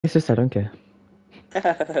racist, I don't care.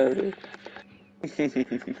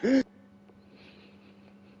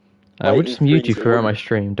 I would Fighting just mute you Frieza. throughout my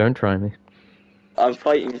stream, don't try me. I'm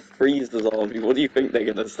fighting Frieza's army. What do you think they're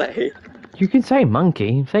gonna say? You can say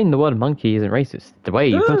monkey. Saying the word monkey isn't racist, the way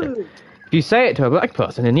you put it. If you say it to a black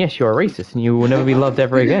person, then yes, you're a racist and you will never be loved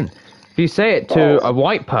ever again. If you say it to a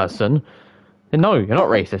white person, then no, you're not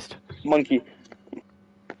racist. Monkey.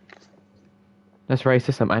 That's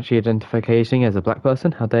racist. I'm actually identifying as a black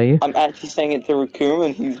person. How dare you? I'm actually saying it to Raccoon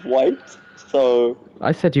and he's white, so...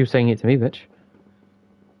 I said you were saying it to me, bitch.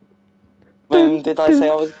 When did I say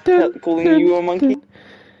I was calling you a monkey?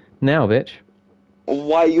 Now, bitch.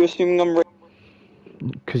 Why are you assuming I'm racist?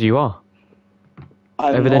 Because you are.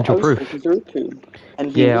 I'm Evidential not, I was proof. talking to Raccoon.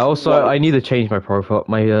 And he Yeah, was also, white. I need to change my profile,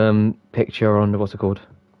 my picture on, what's it called?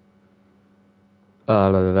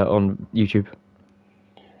 On YouTube.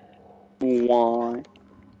 Why?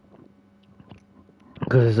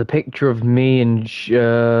 Because there's a picture of me and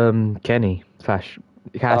Kenny slash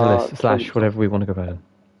Catalyst slash Kenny. whatever we want to go about it.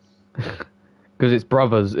 Because it's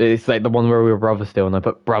brothers. It's like the one where we were brothers still, and I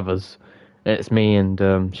put brothers. And it's me and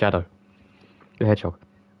Shadow, the hedgehog.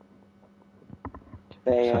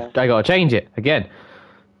 So I gotta change it again.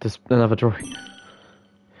 Just another drawing.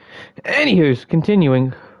 Anywho's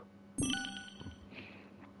continuing.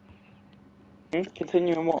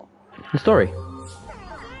 Continuing what? The story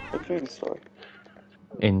What do you mean, sorry?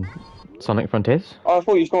 in Sonic Frontiers. Oh, I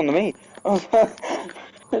thought you were talking to me.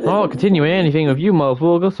 Oh, continuing anything of you,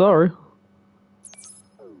 motherfucker. Sorry.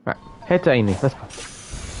 Right, head to Amy. Let's go.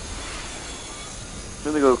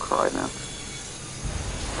 I'm gonna go cry now.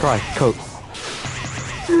 Cry, coat.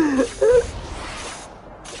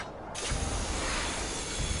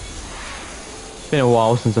 It's been a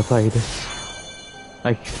while since I played this.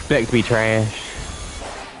 I expect to be trash.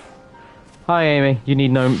 Hi Amy, you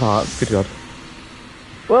need no parts, good god.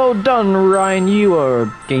 Well done Ryan, you are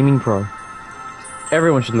a gaming pro.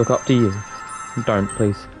 Everyone should look up to you. Don't,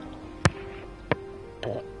 please.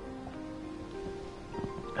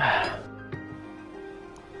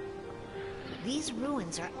 These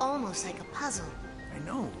ruins are almost like a puzzle. I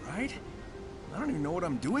know, right? I don't even know what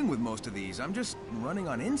I'm doing with most of these. I'm just running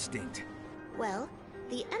on instinct. Well,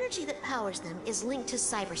 the energy that powers them is linked to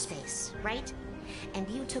cyberspace, right? And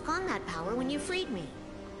you took on that power when you freed me.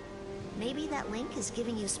 Maybe that link is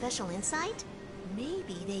giving you special insight?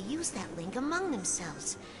 Maybe they use that link among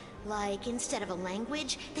themselves. Like, instead of a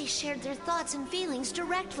language, they shared their thoughts and feelings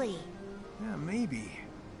directly. Yeah, maybe.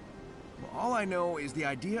 Well, all I know is the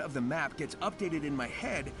idea of the map gets updated in my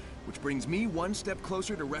head, which brings me one step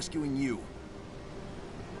closer to rescuing you.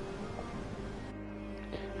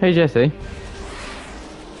 Hey Jesse.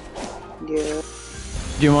 Yeah.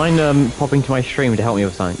 Do you mind popping to my stream to help me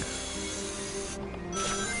with something?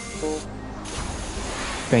 Cool.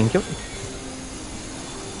 Thank you.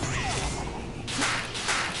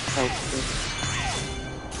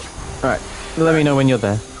 Alright, let me know when you're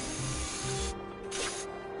there.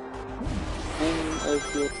 Name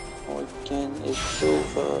of your again is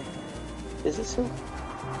Silver. Is it Silver?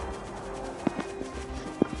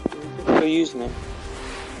 Your username.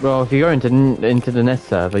 Well, if you go into the Nest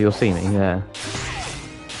server, you'll see me, yeah.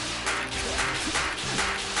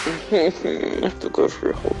 I have to go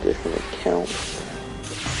through a whole different account.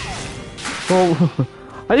 Well,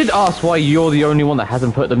 I did ask why you're the only one that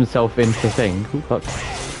hasn't put themselves into thing. Who fuck?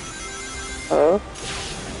 Huh?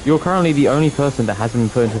 You're currently the only person that hasn't been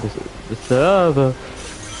put into the server.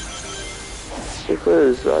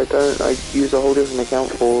 Because I use a whole different account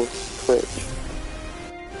for Twitch.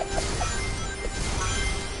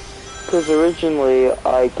 Because originally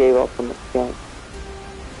I gave up on the account.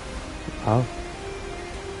 Oh.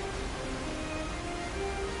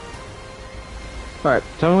 Alright,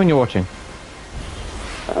 tell me when you're watching.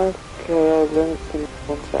 Okay, I'll learn it in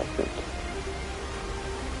 1 second.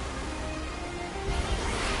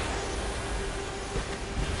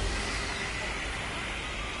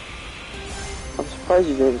 I'm surprised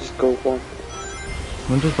you didn't just go one.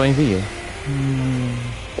 I'm just waiting for you.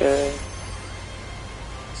 Yeah.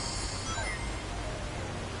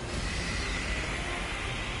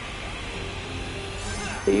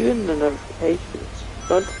 Are you in the notifications?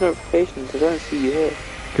 Go to notifications, I don't see you here.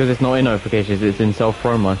 Because it's not in notifications, it's in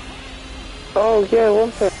self-promo. Oh yeah,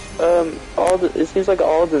 one thing. Arden, it seems like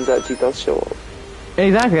Arden's actually does show up.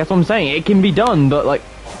 Exactly, that's what I'm saying. It can be done, but like...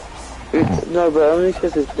 No, but only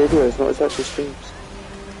because it's videos, not its actual streams.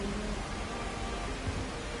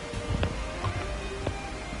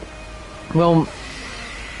 Well,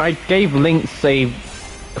 I gave links a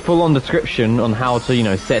full-on description on how to, you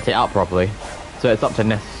know, set it up properly. So it's up to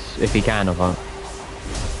Ness if he can or not.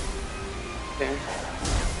 Okay.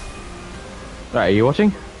 Right, are you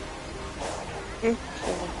watching? Okay.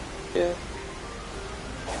 Yeah.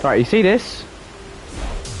 Right, you see this?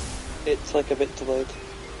 It's like a bit delayed.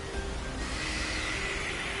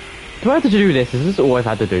 Do I have to do this? Is this all I've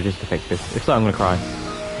had to do just to fix this? If so, I'm gonna cry.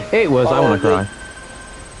 It was, I Oh, wanna cry.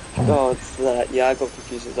 God, that. Yeah, I got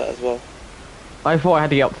confused with that as well. I thought I had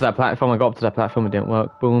to get up to that platform, I got up to that platform, it didn't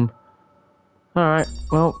work. Boom. Alright,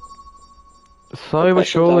 well. Slowly but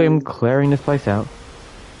surely I'm clearing this place out.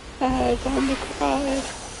 Hey, time to cry.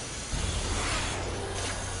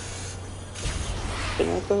 Can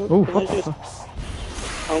I go? Ooh, Can what I the just... fuck?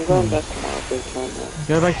 I'm going back to my big right now.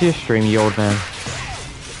 Go back to your stream, you old man.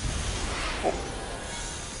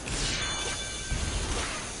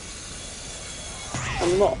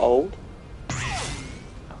 I'm not old.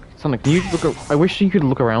 Sonic, can you look? I wish you could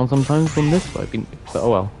look around sometimes on this, but oh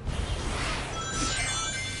well.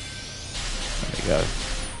 There we go.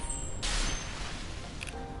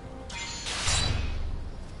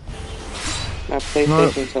 My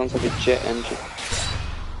PlayStation sounds like a jet engine.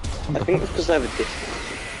 I think it's because I have a disc.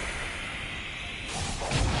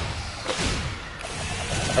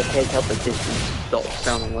 I can't help but distance stop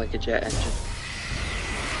sounding like a jet engine.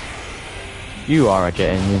 You are a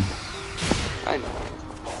jet engine. I know.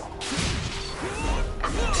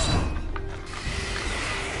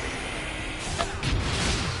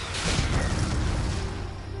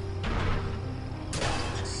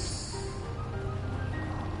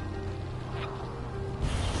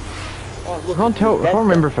 I can't tell. I can't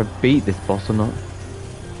remember if I beat this boss or not.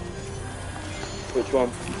 Which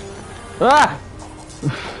one? Ah!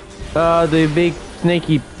 The big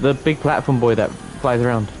snaky, the big platform boy that flies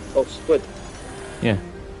around. Oh, Squid. Yeah.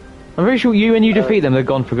 I'm pretty sure when you defeat them, they're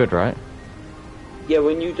gone for good, right? Yeah,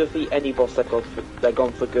 when you defeat any boss, they're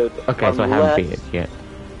gone for good. Okay, so I haven't beat it yet.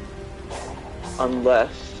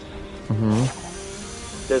 Unless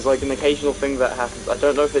there's like an occasional thing that happens. I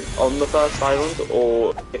don't know if it's on the first island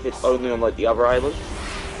or if it's only on like the other island.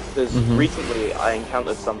 Because recently I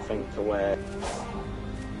encountered something to where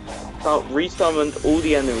resummoned all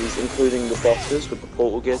the enemies, including the bosses with the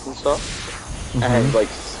portal gears and stuff, and like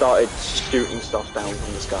started shooting stuff down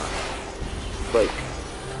from the sky. Like,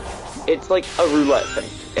 it's like a roulette thing.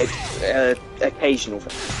 It's an occasional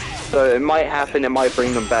thing. So it might happen, it might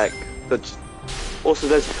bring them back. But also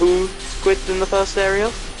there's 2 squids in the first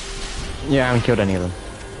area. Yeah, I haven't killed any of them.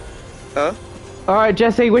 Huh? Alright,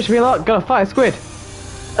 Jesse, wish me luck. Gotta fight a squid.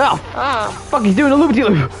 Oh, fuck, he's doing a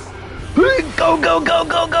loop-de-loop. Go, go, go,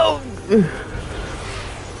 go, go.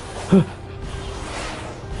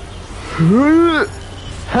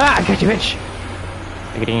 Ha, catch you, bitch.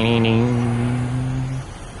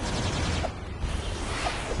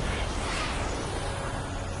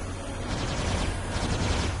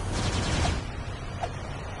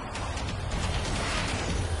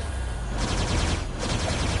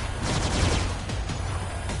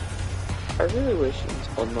 I really wish in this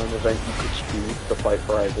online event you could choose to fight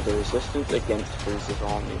for either the Resistance against Frieza's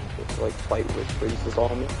army, or to like fight with Frieza's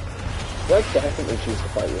army. I'd definitely choose to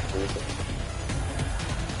fight with Frieza.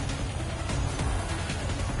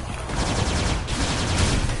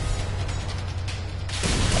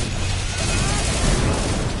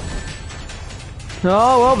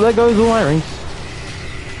 Oh, well, there goes the wirings.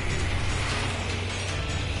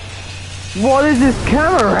 What is this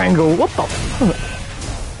camera angle? What the fuck?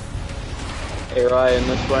 Hey Ryan,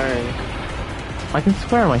 no swearing. I can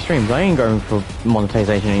swear on my streams. I ain't going for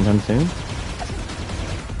monetization anytime soon.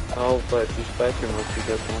 Oh, but if you swear too much, you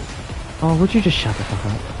get one. Oh, would you just shut the fuck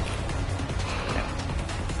up?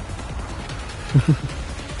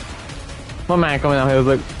 One man coming out here was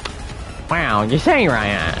like, wow, you say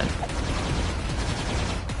Ryan.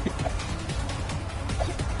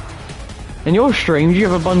 In your streams, you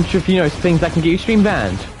have a bunch of, things that can get you stream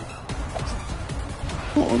banned.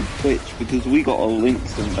 Not on Twitch, because we got our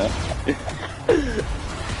links in there.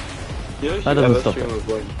 That doesn't stop it.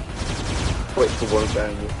 Twitch won't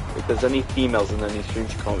ban you. If there's any females in any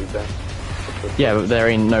streams, you can't be banned. Yeah, but there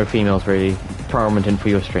ain't no females really prominent for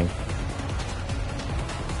your stream.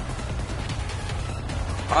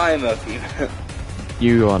 I'm a female.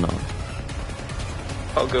 You are not.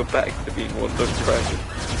 I'll go back to being one of private.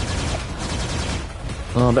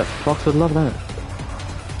 Oh, I bet Fox would love that.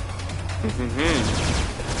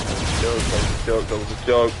 That was a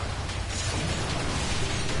joke.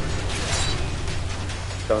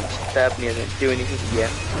 Don't stab me, I didn't do anything yet.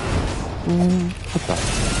 What's that?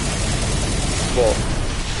 What?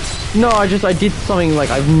 No, I did something like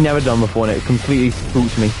I've never done before and it completely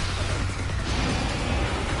spooked me.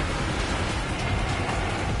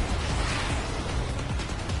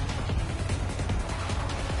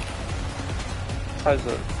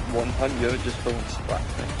 Kaiser, one time you ever just go and splat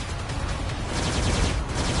me.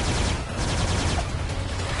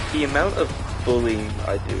 The amount of bullying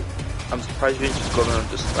I do, I'm surprised you didn't just go around and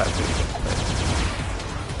just slap me.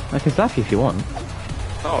 I can slap you if you want.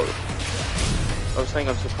 No. I was saying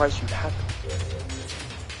I'm surprised you haven't.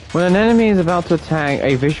 When an enemy is about to attack,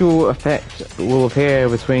 a visual effect will appear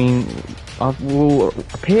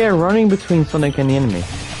running between Sonic and the enemy.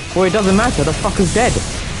 Well, it doesn't matter, the fucker's dead.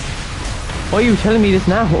 Why are you telling me this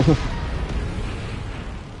now? How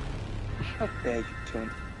dare you,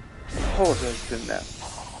 Tom? Apologize to him now.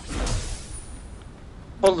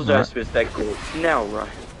 Apologize to his dead corpse. Now, Ryan.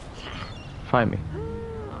 Fight me.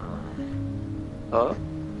 Huh?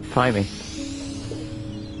 Fight me.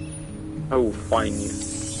 I will find you.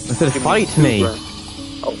 I said fight me!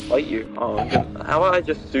 I'll fight you. Oh, how about I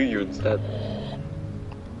just sue you instead?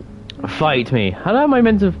 Fight me. How am I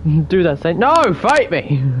meant to do that? Say no! Fight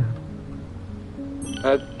me!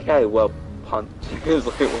 Okay, well, punch. I'm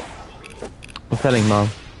telling Mom.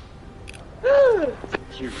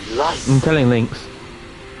 You lie. I'm telling Lynx.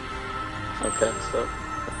 Okay, so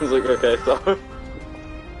I was like, okay, so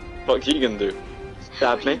what you gonna do?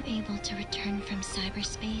 Stab How me? are you able to return from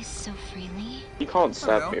cyberspace so freely? You can't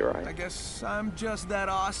stab Well, me, I right? guess I'm just that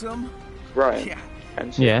awesome. Right. Yeah.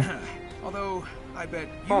 And she Yeah. Although, I bet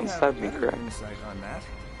you Can't have stab me, better correct? insight on that.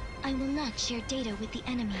 I will not share data with the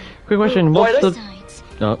enemy. Quick question, Why what's the... Besides,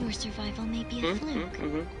 No. your survival may be a fluke.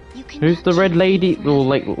 You cannot Who's the red cheat lady? forever. Or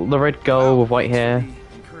like, the red girl with white hair?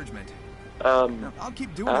 Encouragement. Um, I'll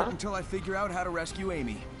keep doing it until I figure out how to rescue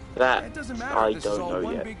Amy. that It doesn't matter I if this is don't all know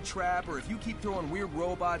one yet. big trap or if you keep throwing weird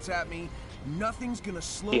robots at me. Nothing's gonna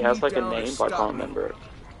slow She me has like a down or name, but I stop can't me. remember it.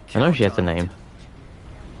 I know she has a Count on name.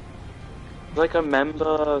 it. Like a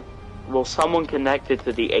member, well, someone connected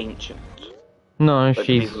to the Ancient. No, But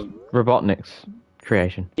she's people- Robotnik's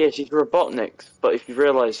creation. Yeah, she's Robotnik's, but if you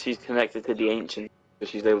realise she's connected to the Ancient, so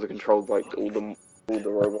she's able to control like all the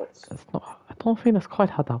robots. That's not... I don't think that's quite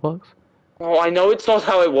how that works. Oh, I know it's not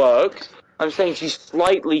how it works. I'm saying she's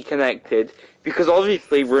slightly connected because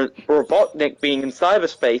obviously Robotnik being in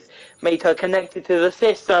cyberspace made her connected to the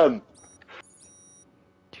system.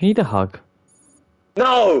 Do you need a hug?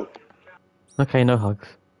 No. Okay, no hugs.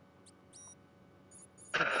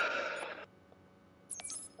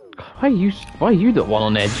 Why are you the one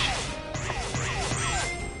on edge?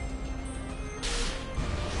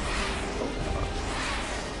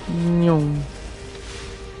 Nyong.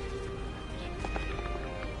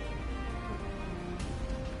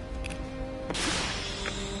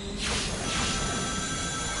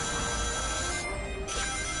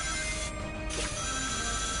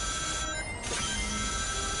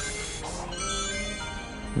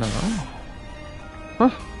 No. Huh?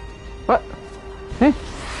 What? Eh?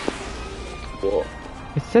 What?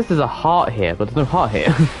 It says there's a heart here, but there's no heart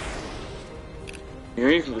here.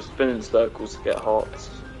 You can just spin in circles to get hearts.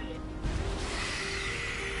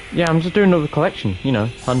 Yeah, I'm just doing another collection, you know,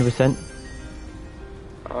 100%.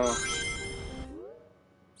 Oh.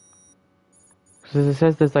 Because it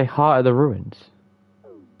says there's a heart at the ruins.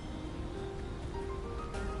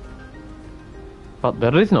 But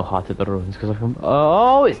there is no heart at the ruins, because I can...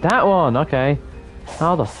 Oh, it's that one, okay.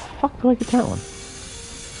 How the fuck do I get that one?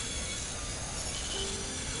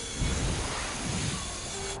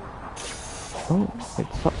 Oh,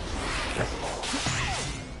 it's up.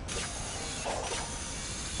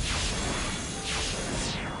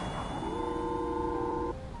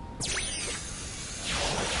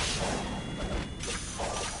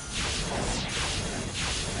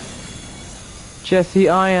 Jesse,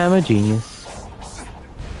 I am a genius.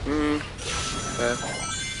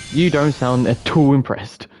 You don't sound at all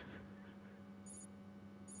impressed.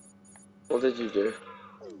 What did you do?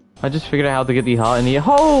 I just figured out how to get the heart in here.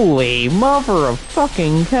 Holy mother of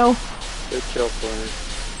fucking hell! Good job, Brian.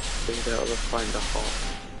 Figured out how to find the heart.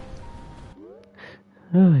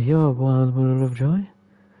 Oh, you're a wild bundle of joy.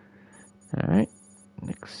 Alright,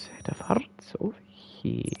 next set of hearts over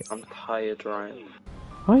here. I'm tired, Ryan.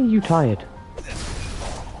 Why are you tired? I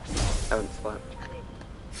haven't slept.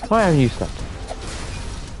 Why haven't you slept?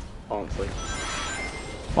 Honestly.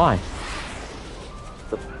 Why?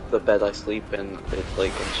 The bed I sleep in, it's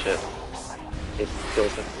like on shit. It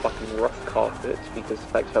feels like fucking rough carpet because the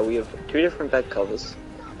fact that we have 2 different bed covers.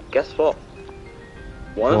 Guess what?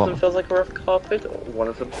 One of them feels like a rough carpet, or one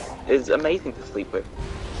of them is amazing to sleep with.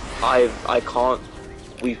 I can't.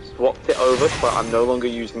 We've swapped it over, but I'm no longer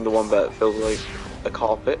using the one that feels like a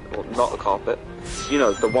carpet, or not a carpet. You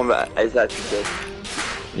know, the one that is actually good.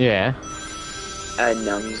 Yeah. And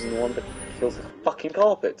now I'm using the one that feels like a fucking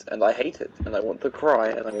carpet, and I hate it, and I want to cry,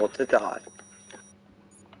 and I want to die.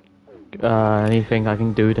 Anything I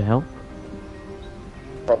can do to help?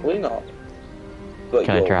 Probably not. But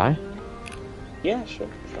Can I try? Yeah, sure.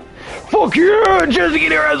 Fuck you! Just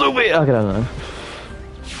get your ass over here! Okay, I don't know.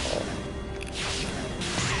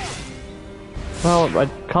 Well, I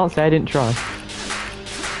can't say I didn't try.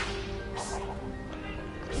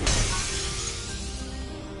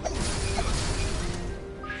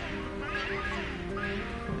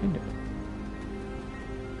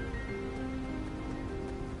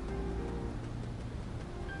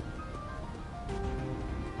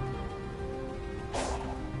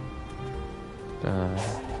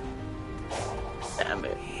 Damn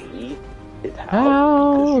it.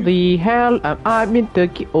 How the hell am I meant to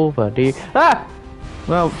get over there? Ah!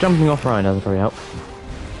 Well, jumping off Ryan doesn't very help.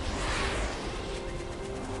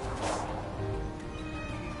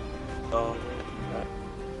 Oh.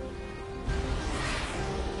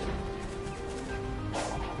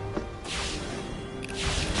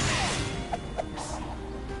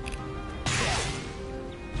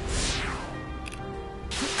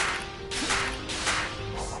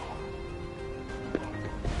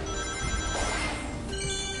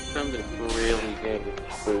 Sounded really gay.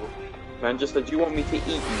 Cool. Man just said, do you want me to eat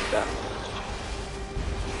you that much?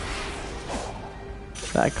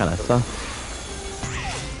 That kind of stuff.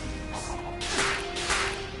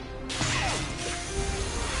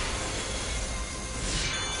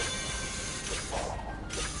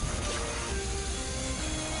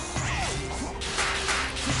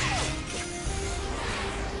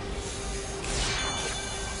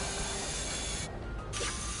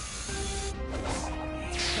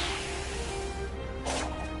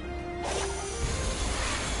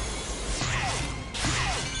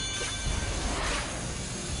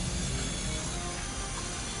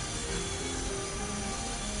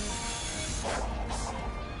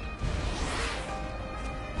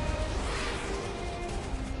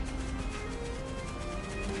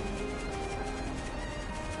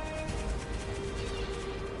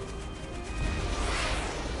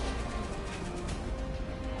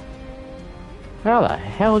 How the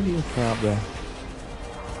hell do you get up there?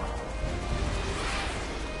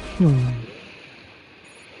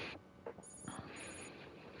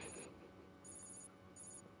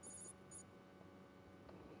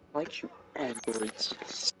 Like you androids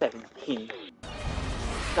 17.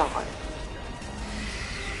 Die. Alright.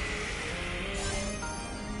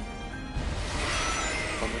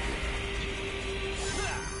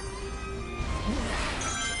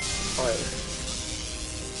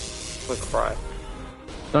 I'm gonna cry.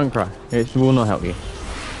 Don't cry. It will not help you.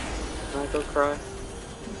 Can I go cry?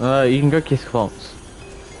 You can go kiss Fox.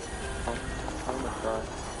 I'm gonna cry.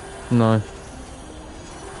 No.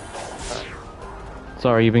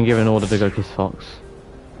 Sorry, you've been given an order to go kiss Fox.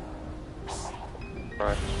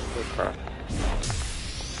 Cry. Go cry.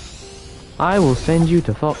 I will send you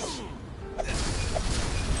to Fox.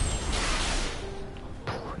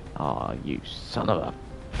 Ah, you son of a...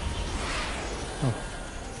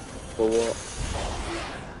 For what?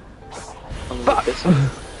 I'm Fuck! this.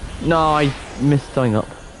 No, I missed something up.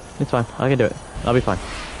 It's fine, I can do it. I'll be fine.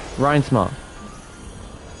 Ryan's smart.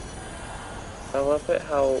 I love it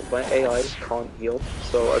how my AI can't heal,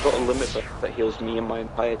 so I got a limit that heals me and my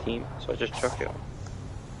entire team, so I just chuck it on.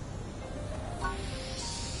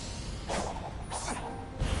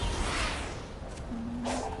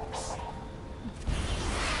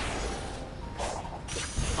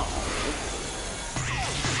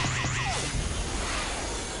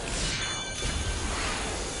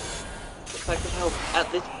 Like how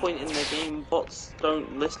at this point in the game, bots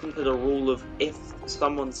don't listen to the rule of if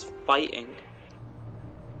someone's fighting.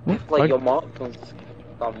 If like you're marked on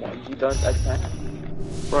someone, you don't attack.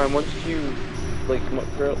 Brian, once you like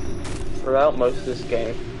throughout most of this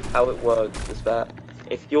game, how it works is that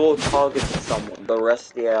if you're targeting someone, the rest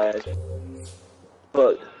of the AI is.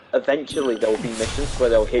 But eventually there will be missions where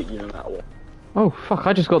they'll hit you no matter what. Oh fuck!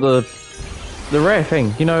 I just got the rare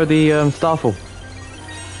thing. You know the Starfall.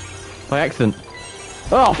 By accident.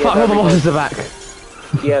 Oh fuck! All the bosses are back.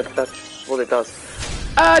 Yeah, that's what it does.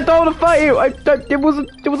 I don't want to fight you. It was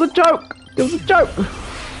a joke. It was a joke.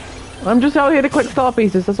 I'm just out here to collect star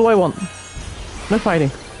pieces. That's all I want. No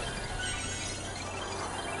fighting.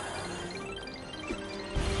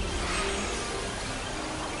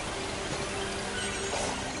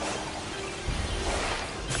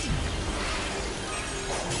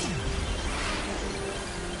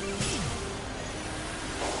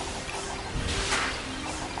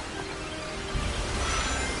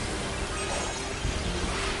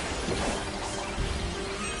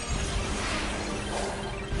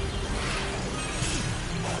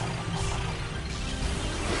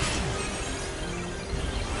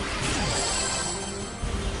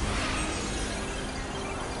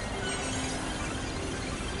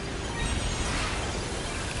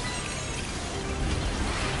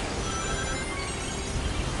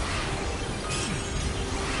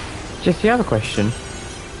 Jesse, I have a question.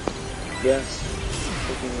 Yes.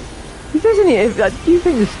 Isn't it? Do you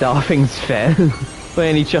think the star thing's fair, by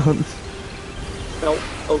any chance? No,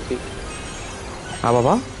 OP. How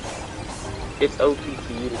about? It's OP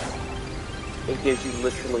for you. It gives you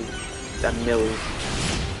literally a million.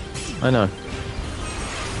 I know.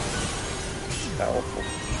 Powerful. I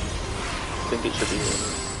think it should be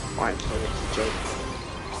fine, so it's a joke.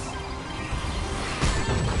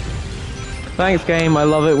 Thanks, game. I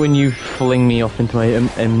love it when you fling me off into my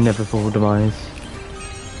inevitable demise.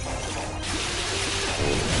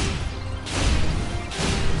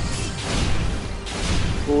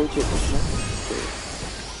 Gorgeous,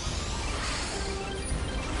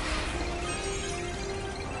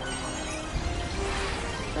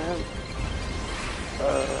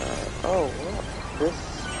 oh, what?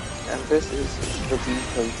 This is the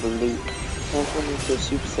depot for Luke. Transform into a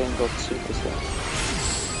Super Saiyan God Superstar.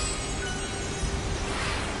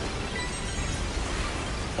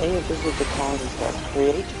 A visit the colonies that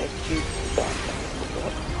create a cube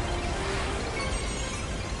background.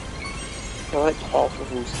 Collect half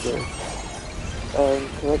of all skill.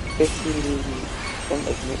 Collect 15%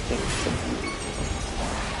 of missing skill.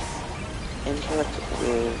 Interact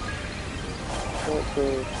with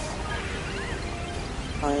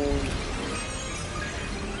iron.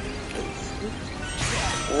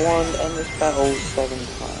 Won endless battles 7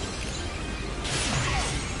 times.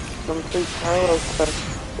 Complete parallel quest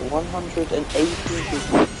 180 to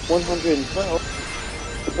 112.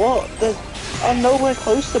 What? I'm nowhere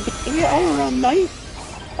close to being it. I'm around 9.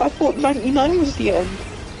 I thought 99 was the end.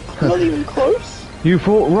 I'm not even close. You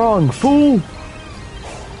thought wrong, fool!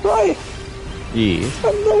 Right. Yeah.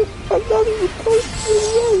 I'm not even close to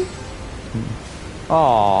the end.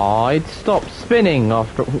 Aww, it stopped spinning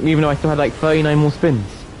after, even though I still had like 39 more spins.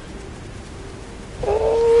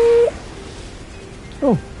 Oh.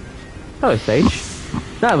 Hello, Sage.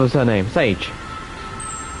 That was her name, Sage.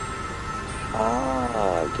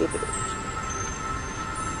 Ah, I get it.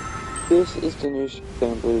 This is the new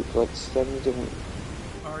Super Blue, like 7 different...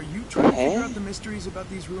 Are you trying to figure out the mysteries about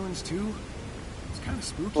these ruins too? It's kind of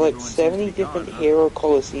spooky. Like 70 different Hero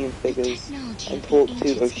Colosseum figures and talk to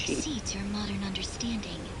Oshii.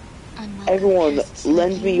 Everyone,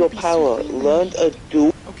 lend me your power. Learn a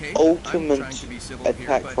dual ultimate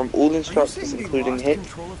attack from all instructors, including Hit,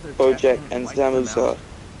 Project, and Zamuza,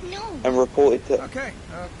 and report it to... Okay.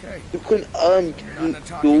 You can earn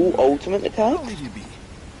dual ultimate attacks?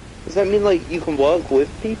 Does that mean, like, you can work with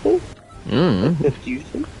people? Seduce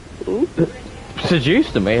them? Ooh.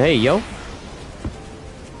 Seduce them, hey, yo.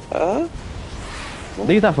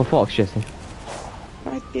 Leave that for Fox, Jesse.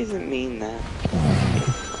 I didn't mean that.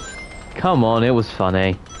 Come on, it was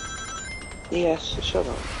funny. Yes, shut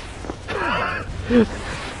up.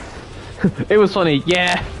 It was funny,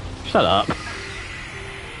 yeah. Shut up.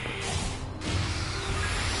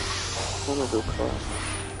 I'm gonna go cry.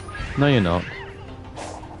 No, you're not.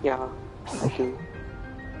 Yeah, I do.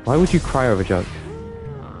 Why would you cry over a joke?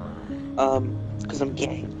 Because I'm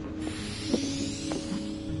gay.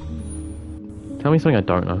 Tell me something I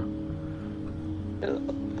don't know.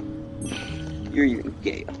 You're even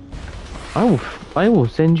gay. I will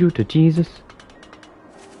send you to Jesus.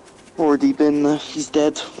 Already been, he's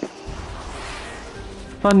dead.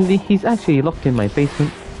 Funny, he's actually locked in my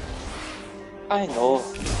basement. I know.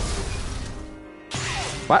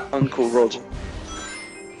 What? Uncle Roger.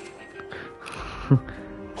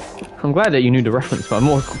 I'm glad that you knew the reference, but I'm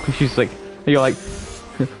more confused, like, you're like...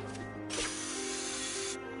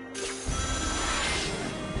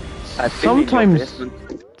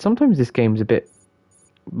 Sometimes this game's a bit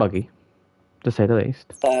buggy, to say the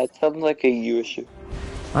least. It sounds like a you issue.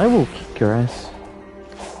 I will kick your ass.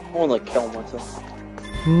 I wanna kill myself.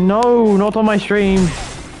 No, not on my stream.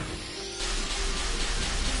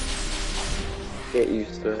 Get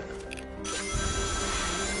used to it.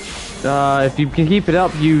 If you can keep it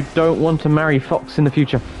up, you don't want to marry Fox in the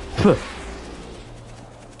future.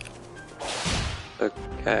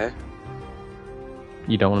 Okay.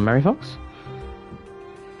 You don't want to marry Fox?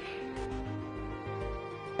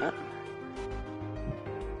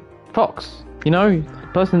 Fox, you know, the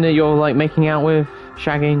person that you're like making out with,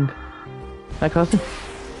 shagging, that person?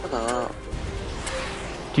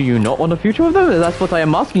 Do you not want a future with them? That's what I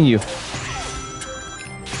am asking you.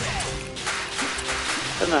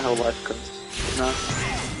 I don't know how life goes, you know?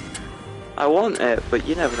 I want it, but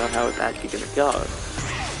you never know how it's actually gonna go.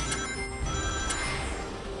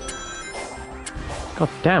 God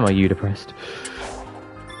damn, are you depressed?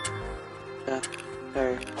 Yeah,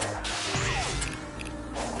 very.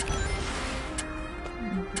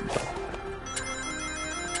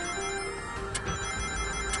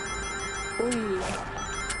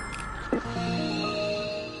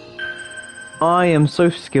 I am so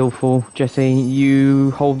skillful, Jesse.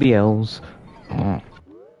 You hold the L's.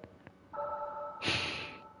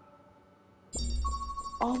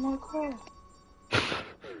 Oh my god.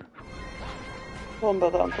 I'm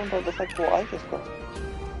talking about the fact what I just got.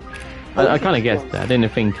 I kind of guessed that. I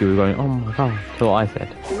didn't think you were going, oh my god, that's what I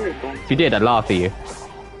said. If you did, I'd laugh at you.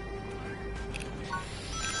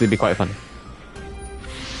 It'd be quite funny.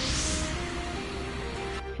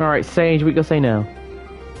 Alright, Sage, what you gonna say now?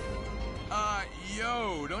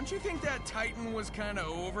 Yo, don't you think that Titan was kinda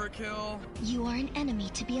overkill? You are an enemy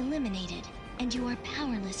to be eliminated, and you are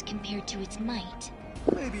powerless compared to its might.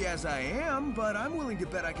 Maybe as I am, but I'm willing to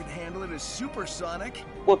bet I could handle it as supersonic.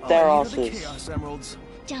 Whoop their All I need are the asses. Chaos Emeralds.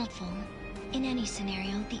 Doubtful. In any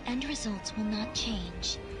scenario, the end results will not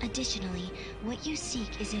change. Additionally, what you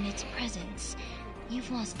seek is in its presence. You've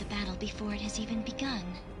lost the battle before it has even begun.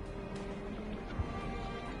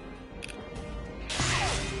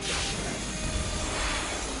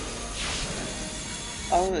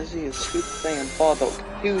 I want to see a stupid thing and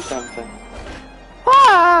Bardock do something.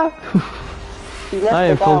 Ah! He left I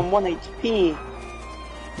the am guy full- on 1 HP.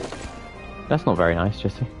 That's not very nice,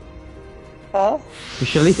 Jesse. Huh? You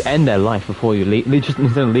should at least end their life before you leave, just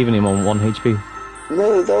instead of leaving him on 1 HP.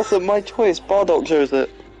 No, that wasn't my choice. Bardock chose it.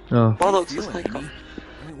 Oh. Bardock's Feel just it, like, Amy.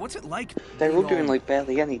 I mean, what's it like? they're all being doing like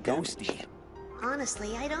barely any damage. ghosty?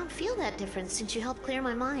 Honestly, I don't feel that different since you helped clear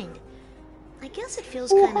my mind. I guess it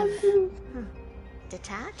feels kind of...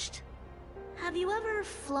 detached? Have you ever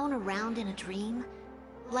flown around in a dream?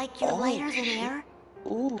 Like you're lighter than air?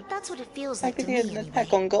 Ooh, That's what it feels I like to could me get an anyway.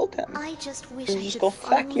 attack on Golden. I just wish You I just could go fuck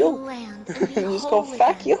finally you. land and be You just go whole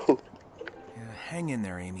fuck again. you. Yeah, hang in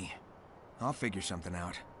there, Amy. I'll figure something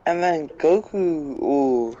out. And then Goku,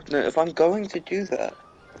 ooh, no, if I'm going to do that,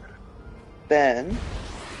 then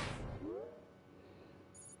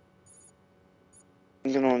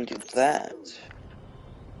I'm gonna want to do that.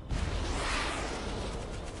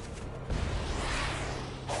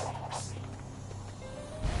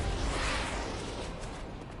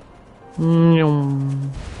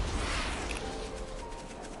 Mm.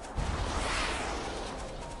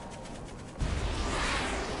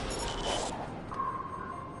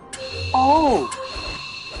 Oh!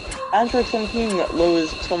 Android 17 lowers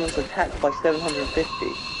someone's attack by 750.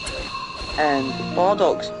 And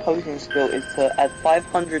Bardock's posing skill is to add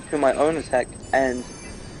 500 to my own attack and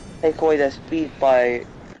take away their speed by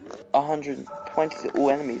 120 to all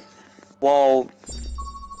enemies. While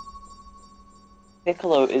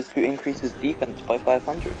Piccolo is to increase his defense by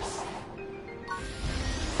 500.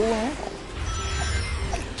 Wow.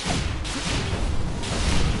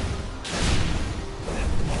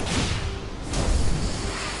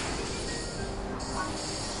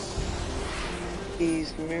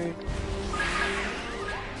 He's moved.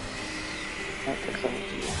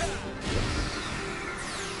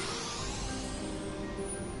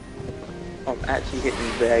 I'm actually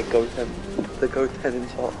hitting their Goten, the Goten in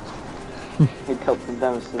shots. It helps them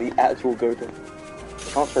damage to the actual Goten.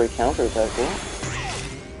 Not for a counter attack, what?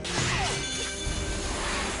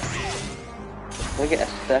 Do I get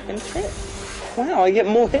a second hit? Wow, I get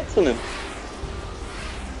more hits on him.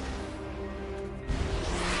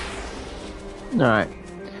 Alright.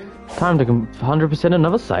 Time to 100%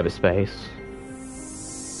 another cyberspace.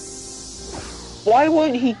 Why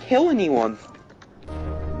won't he kill anyone?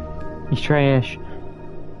 He's trash.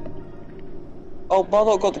 Oh,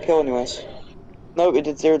 Bardock got the kill anyways. No, it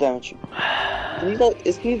did 0 damage.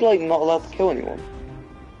 Is he like not allowed to kill anyone?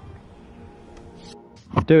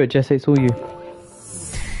 Do it, Jesse, it's all you.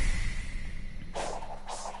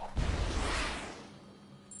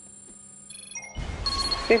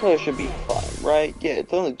 Piccolo should be fine, right? Yeah,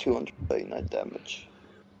 it's only 239 damage.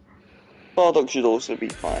 Bardock should also be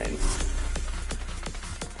fine.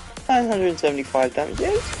 975 damage,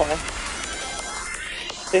 yeah, it's fine.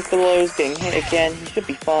 Piccolo's getting hit again, he should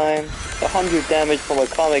be fine. 100 damage from a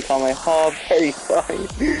Kamehameha, very fine.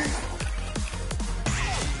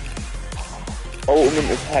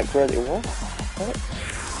 Ultimate attack ready, what?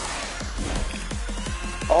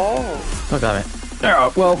 Oh. Oh, damn it.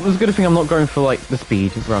 Alright, well, it's a good thing I'm not going for, like, the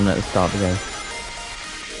speed run at the start of the game.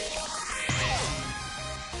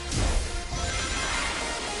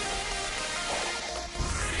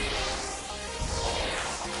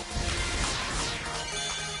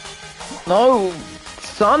 No!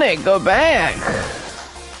 Sonic, go back!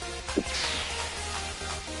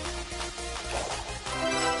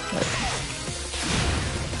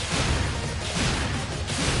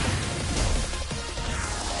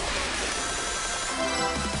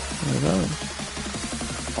 There we go.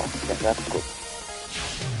 Oh, yeah, that's good.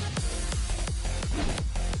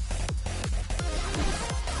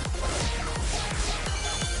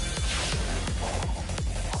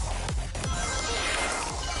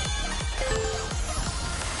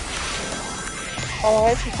 Oh,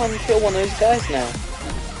 I actually can't kill one of those guys now.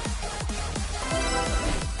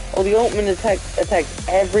 Oh, the ultimate attacks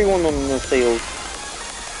everyone on the field.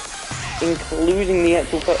 Including the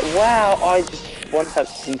actual wow, I just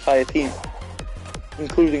one-tapped his entire team.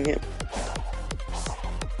 Including him.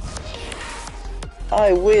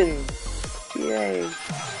 I win! Yay.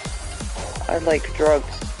 I like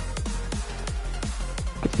drugs.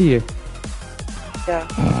 Good for you. Yeah.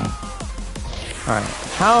 Alright,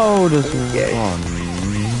 how does Okay. one...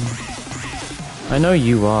 I know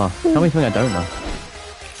you are. Tell me something I don't know.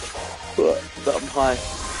 But I'm high.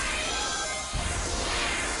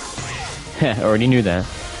 Already knew that.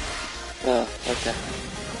 Oh, okay.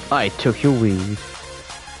 I took your weed.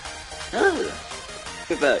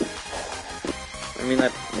 Good bet. I mean,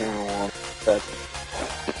 that... But...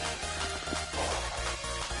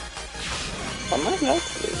 I might not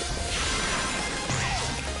do it.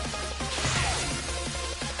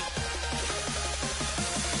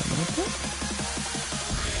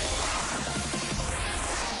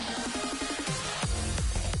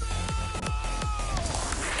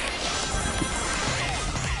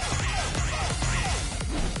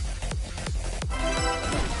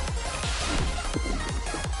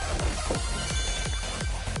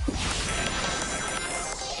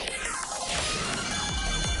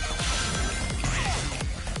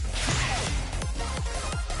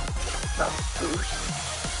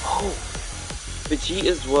 Oh,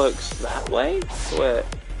 Vegeta's works that way, where it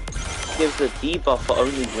gives a debuff for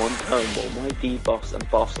only one turn, while my debuffs and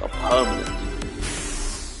buffs are permanent.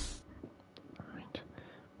 Right.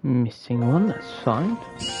 Missing one, that's fine.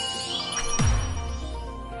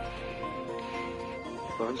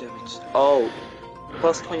 Bone damage. Oh,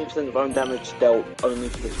 plus 20% of bone damage dealt only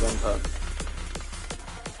for this one turn.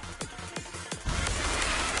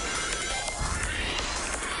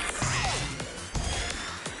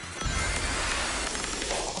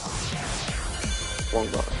 One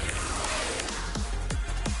bar.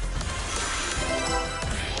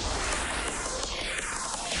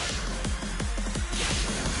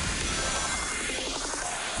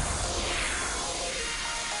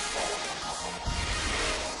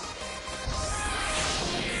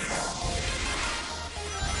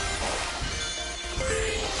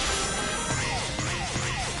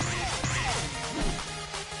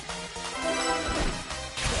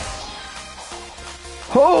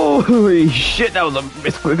 Holy shit, that was a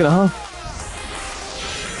misclick and a half.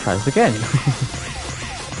 Try this again.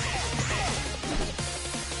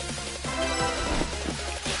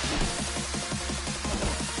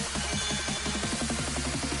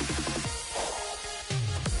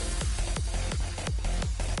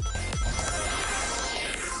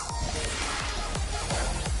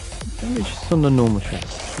 Maybe just on the normal track.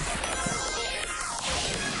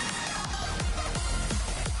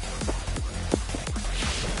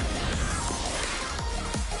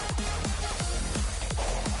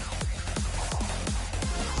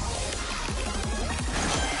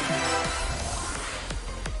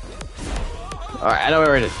 Alright, I know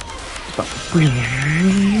where it is.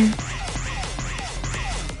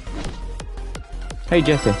 Hey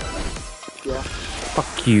Jesse. Yeah.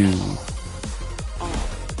 Fuck you.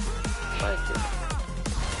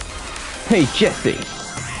 Hey Jesse.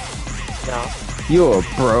 Yeah. You're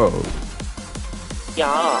a bro.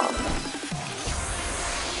 Yeah.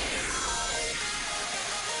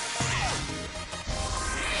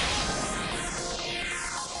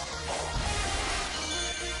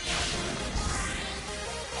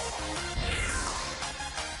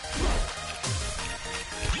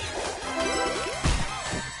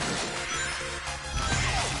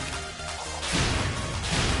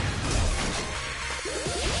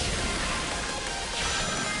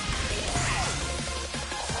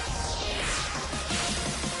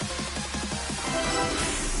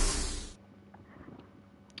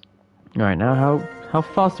 Alright, now how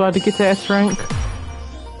fast do I have to get to S rank?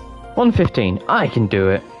 115. I can do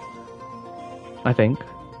it. I think.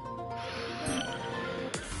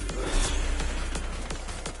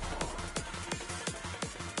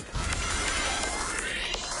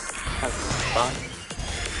 That's fun.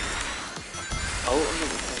 Oh,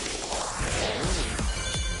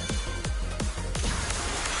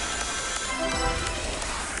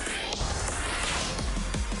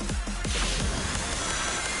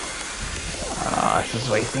 Ah, this is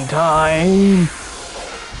wasting time.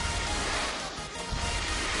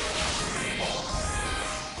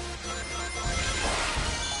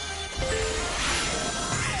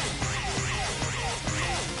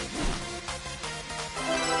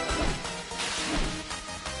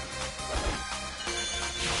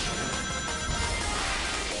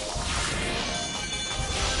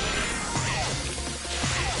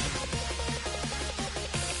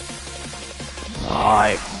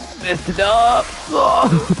 I messed it up. Oh.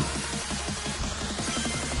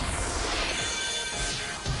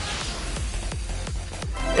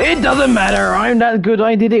 It doesn't matter. I'm that good.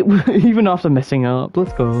 I did it even after messing up.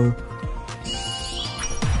 Let's go.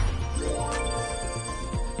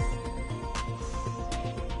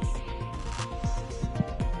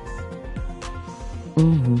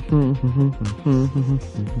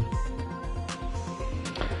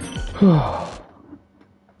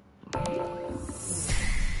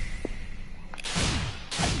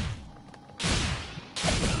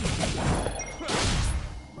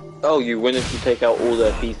 Oh, you win if you take out all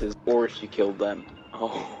their pieces, or if you kill them.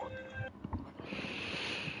 Oh.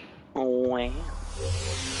 Oh, wow.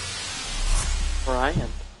 Ryan,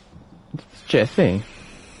 Jesse.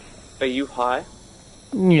 are you high?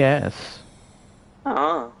 Yes.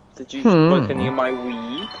 Ah, did you smoke any of my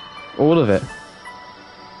weed? All of it.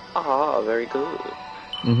 Ah, very good.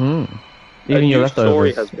 Even A your new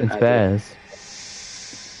story leftovers has been and spares.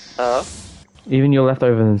 Even your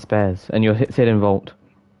leftovers and spares, and your hidden vault.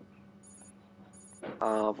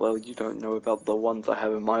 Well, you don't know about the ones I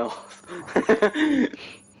have in my office.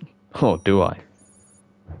 Oh, do I?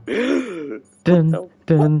 Dun dun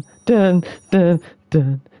dun dun dun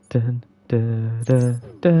dun dun dun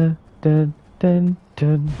dun dun dun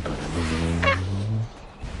dun.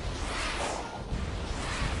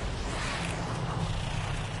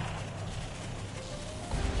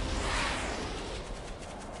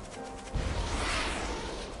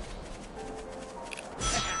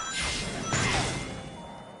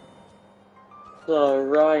 So,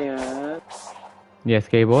 Ryan, Yes,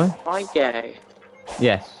 gay boy? am I gay?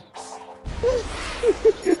 Yes.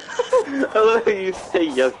 I love how you say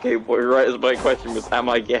yes, gay boy, right as my question was, am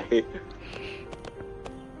I gay?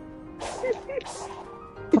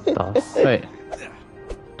 Wait.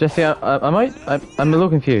 Jesse, I'm a little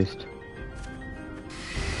confused.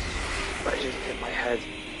 I just hit my head.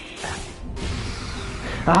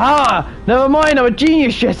 Aha! Never mind, I'm a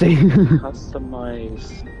genius, Jesse!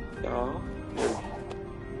 Customize. Yeah.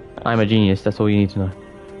 I'm a genius, that's all you need to know.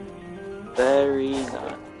 Very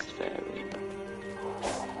nice, very nice.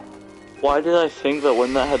 Why did I think that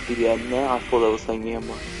when that had the M there, I thought that was saying the M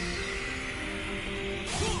word?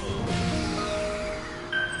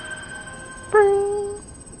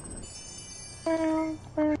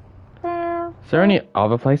 Is there any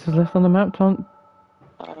other places left on the map, Tom?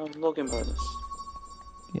 Login bonus.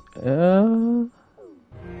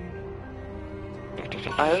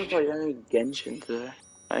 I hope I don't need Genshin today.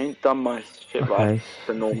 I ain't done my shit right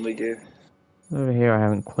to normally do. Over here I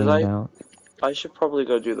haven't cleaned out. I should probably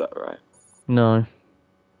go do that, right? No.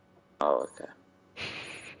 Oh, okay.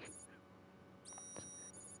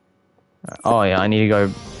 Oh yeah, I need to go...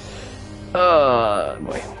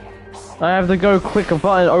 boy. I have to go click a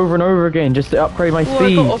button over and over again just to upgrade my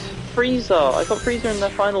speed. I got Frieza. I got Frieza in their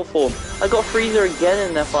final form. I got Frieza again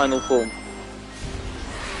in their final form.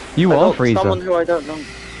 You are Frieza. Someone who I don't know.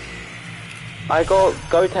 I got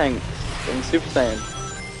Gotenks in Super Saiyan.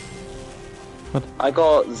 What? I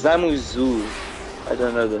got Zamuzu. I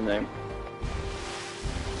don't know the name.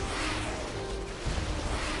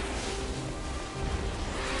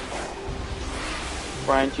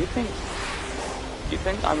 Brian, do you think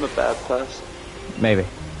I'm a bad person? Maybe.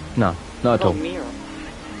 No, not at all. Mira.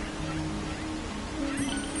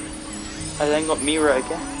 I then got Mira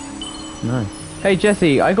again. No. Hey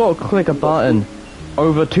Jesse, I gotta click a button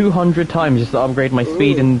over 200 times just to upgrade my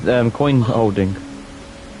speed and coin holding.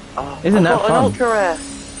 Isn't that fun? Ultra rare.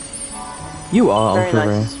 You are Very ultra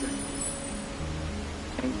nice. rare.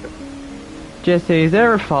 Thank you. Jesse, is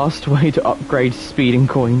there a fast way to upgrade speed and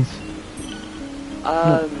coins?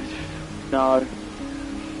 No.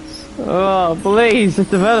 Oh, please, the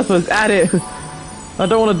developers, add it! I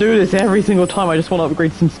don't want to do this every single time, I just want to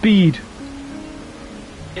upgrade some speed.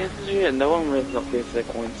 Yeah, no one really upgrades their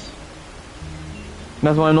coins.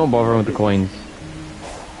 That's why I'm not bothering with the coins.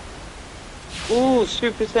 Ooh,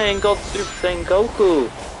 Super Saiyan God, Super Saiyan Goku.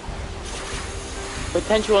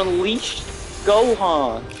 Potential Unleashed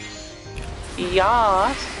Gohan.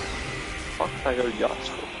 Yas. Fuck, I go Yas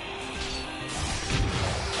for.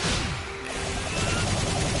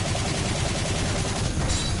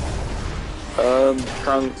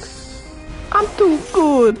 Trunks. I'm too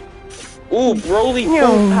good! Ooh, Broly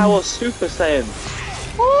full power Super Saiyan.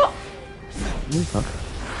 What?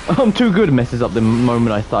 I'm too good messes up the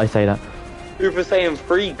moment I say that. Super Saiyan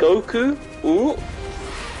 3 Goku. Ooh.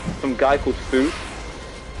 Some guy called Fu.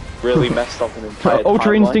 Really messed up an entire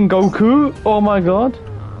Ultra timeline. Instinct Goku? Oh my god.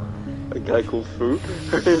 A guy called Fu.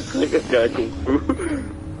 It's like a guy called Fu.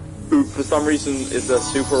 Who for some reason is a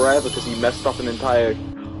super rare because he messed up an entire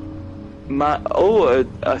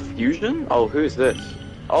A fusion? Oh, who is this?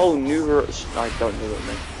 Oh, new. I don't know what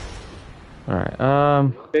name.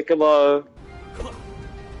 Alright, Piccolo.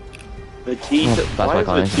 Vegeta. Oh, that's Why iconic.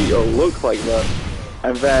 does Vegeta look like that?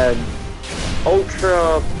 And then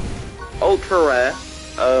ultra rare.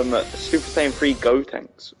 Super Saiyan 3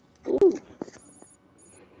 Gotenks. Ooh.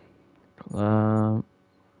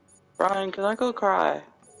 Brian, can I go cry?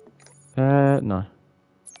 No.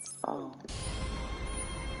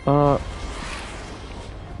 Oh.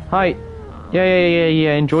 Hi. Yeah,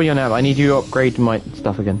 enjoy your nap. I need you to upgrade my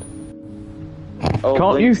stuff again. Oh,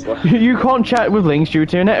 Can't Link's you? left. You can't chat with Lynx due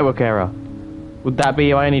to a network error. Would that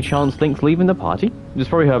be by any chance Lynx leaving the party? Just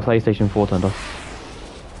probably her PlayStation 4 turned off.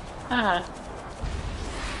 Ah.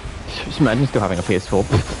 Just imagine still having a PS4.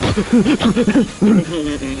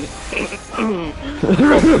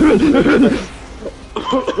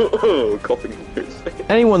 Coughing.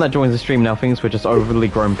 Anyone that joins the stream now thinks we're just overly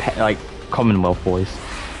grown like Commonwealth boys.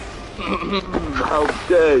 How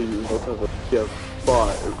dare you not have a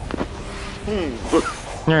PS5?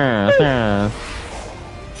 Yeah.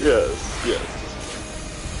 Yes.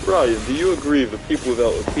 Ryan, do you agree that people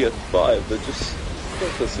without a PS5 are just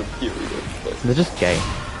not as superior? They're just gay.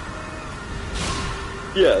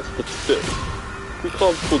 Yes, but still, we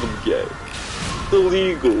can't call them gay. It's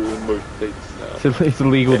illegal in most states now. It's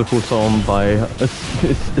illegal to call someone by I was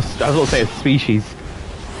going to say a species.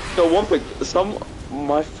 So one thing,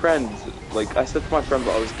 my friends, like I said to my friend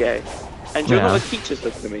that I was gay, and do you know Yeah. what the teacher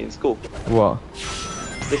said to me in school? What?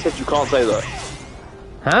 They said you can't say that.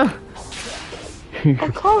 Huh? You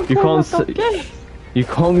can't say gay. You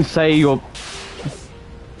can't say you're.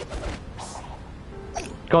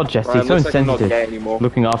 God, Jesse, Ryan, so looks like I'm not insensitive. gay anymore.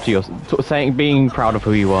 Looking after your, saying, being proud of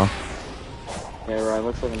who you are. Yeah, Ryan,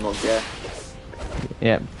 looks like I'm not gay.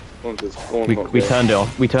 Yeah, Go on, we not gay. turned it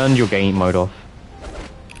off. We turned your game mode off.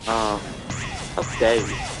 Ah, that's gay.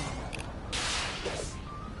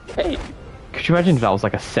 Hey, Could you imagine if that was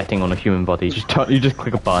like a setting on a human body? You just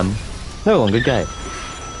click a button. No longer gay.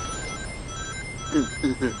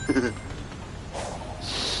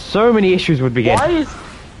 So many issues would begin.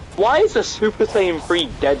 why is a Super Saiyan 3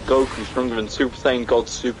 dead Goku stronger than Super Saiyan God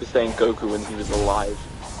Super Saiyan Goku when he was alive?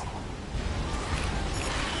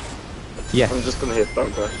 Yes. I'm just gonna hit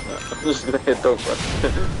don't question it. I'm just gonna hit don't question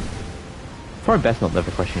it. Probably best not to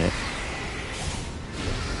ever question it.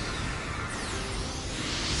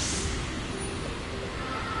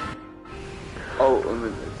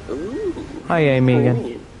 Ooh. Hi, Amy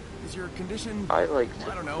again. Is your condition... I like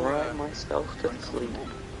to I don't know, cry myself to sleep.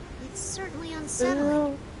 It's certainly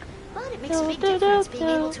unsettling, but it makes a big difference being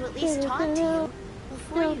able to at least talk to you.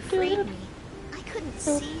 Before you freed me, I couldn't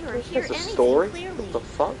see or hear There's a anything story? clearly. What the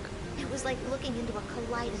fuck? It was like looking into a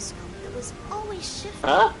kaleidoscope that was always shifting.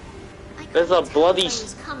 Huh? I There's couldn't a tell bloody if I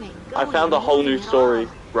was coming, I going, found a or whole new moving at story,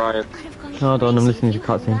 all. Ryan. I'd have gone Hold on, I'm crazy listening if to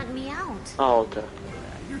you hadn't cutscene. gotten me out. Oh, okay.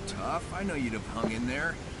 You're tough. I know you'd have hung in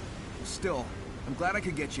there. Still, I'm glad I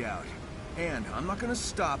could get you out. And I'm not gonna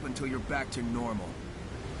stop until you're back to normal.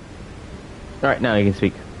 Alright, now you can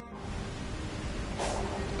speak.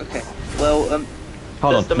 Okay. Well, Hold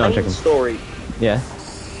there's on, the no, I'm main checking. story. Yeah.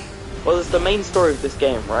 Well, there's the main story of this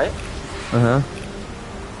game, right? Uh-huh.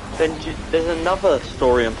 Then there's another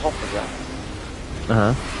story on top of that.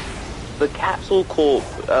 Uh-huh. The Capsule Corp,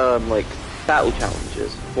 like, battle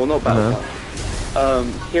challenges. Well, not battle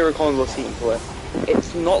challenges. Hero Convoy Seating Play.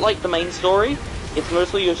 It's not like the main story. It's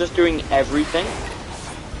mostly you're just doing everything.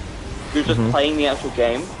 You're just playing the actual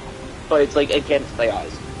game. But it's, like, against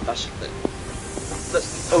AIs. That's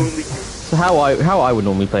the only... So how I would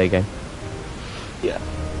normally play a game. Yeah.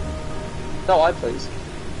 No, I plays.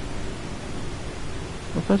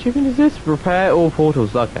 What achievement is this? Repair all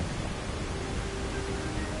portals. Okay.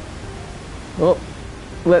 Well,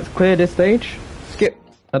 let's clear this stage. Skip.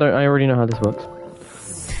 I already know how this works.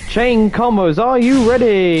 Chain combos, are you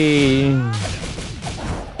ready?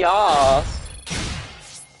 Yes.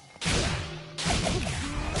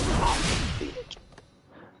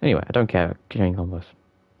 Anyway, I don't care. Chain combos.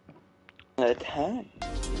 Attack.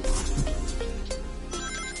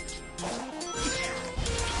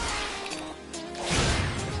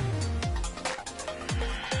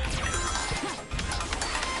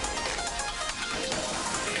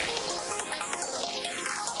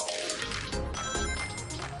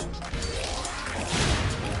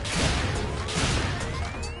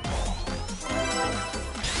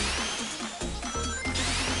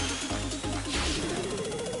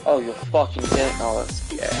 Oh, you're fucking kidding. Oh,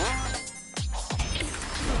 that's yeah.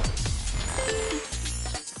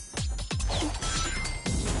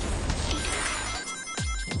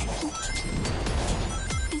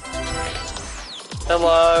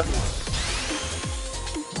 Hello.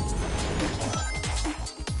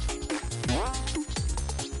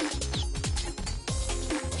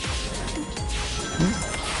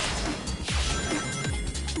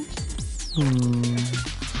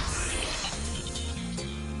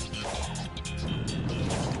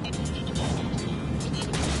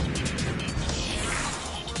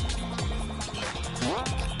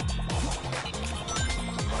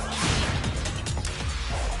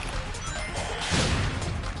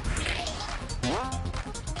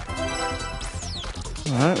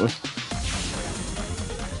 Alright,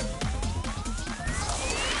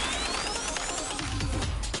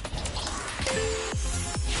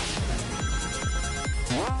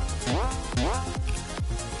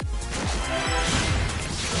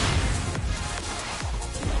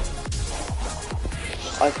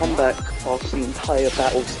 I come back past the entire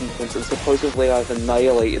battle sequence and supposedly I've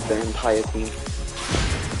annihilated their entire team.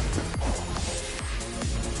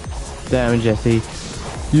 damn, Jesse.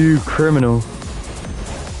 You criminal.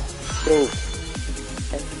 Bro.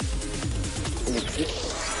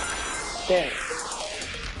 There.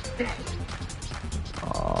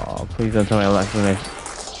 Oh, please don't tell me I lack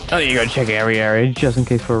this. Oh, you gotta check every area just in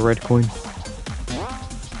case for a red coin.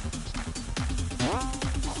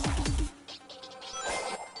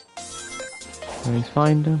 He's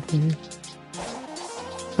fine down here.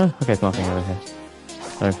 Oh, okay, it's nothing over here.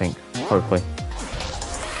 I don't think. Hopefully.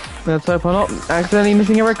 Let's hope I'm not accidentally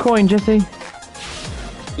missing a red coin, Jesse.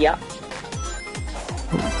 Yeah.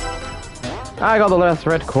 I got the last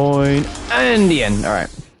red coin and the end. Alright.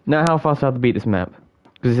 Now how fast do I have to beat this map?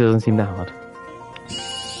 Because it doesn't seem that hard.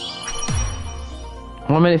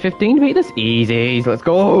 1 minute 15 to beat this? Easy. So let's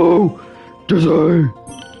go! Jesse!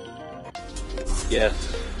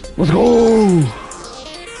 Yes. Let's go!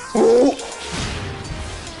 Oh.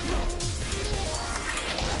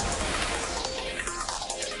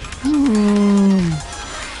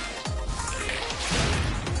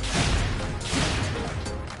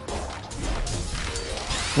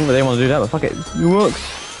 Oh, they want to do that, but fuck it. It works.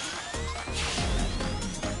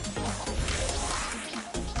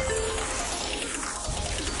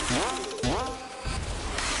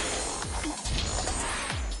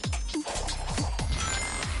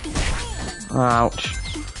 Ouch.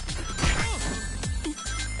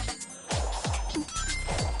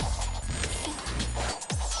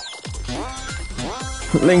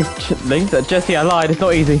 Links, Jesse, I lied, it's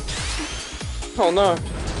not easy. Oh no.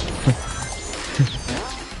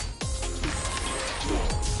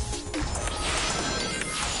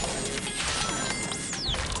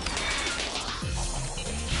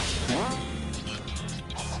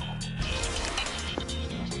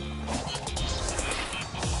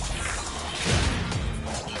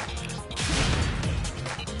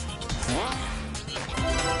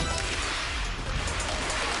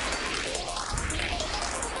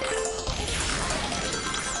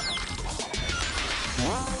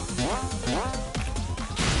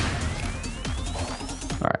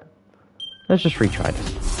 Alright. Let's just retry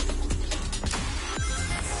this.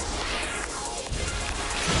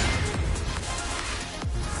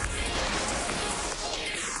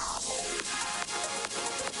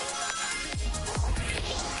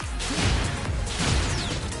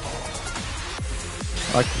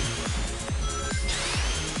 Okay.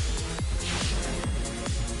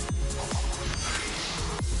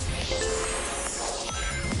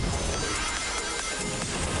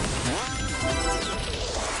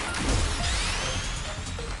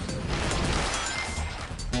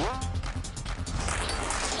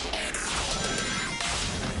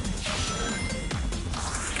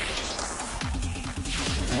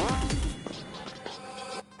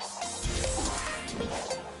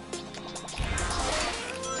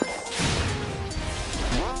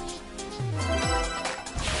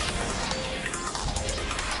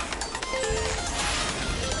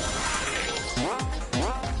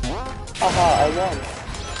 Haha, I won.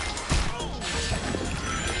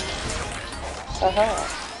 Haha.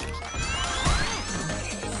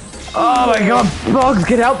 Oh my god, bugs,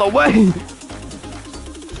 get out the way!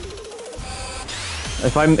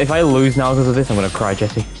 If I lose now because of this, I'm gonna cry,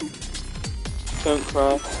 Jesse. Don't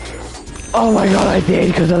cry. Oh my god, I did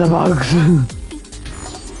because of the bugs!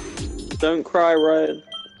 Don't cry, Ryan.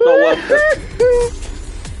 Not worth it.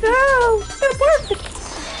 No, it's not worth it!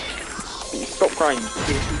 Stop crying.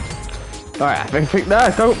 Alright, I think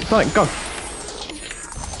that. Go, Sonic, go!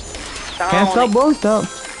 Can't stop, won't stop.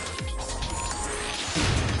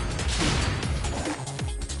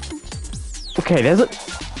 Okay, there's a...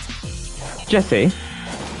 Jesse?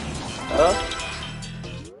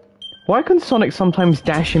 Why can Sonic sometimes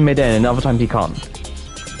dash in mid-air and other times he can't?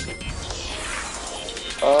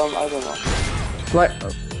 I don't know. Like...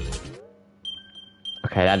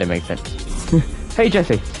 Okay, that didn't make sense. Hey,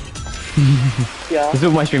 Jesse. Yeah. This is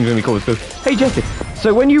what my stream's gonna be called. So, hey, Jesse.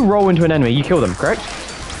 So when you roll into an enemy, you kill them, correct?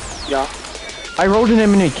 Yeah. I rolled an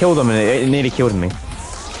enemy, killed them, and it nearly killed me.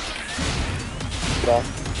 Yeah.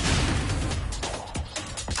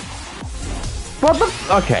 What the?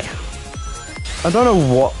 Okay. I don't know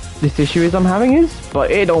what this issue is I'm having is,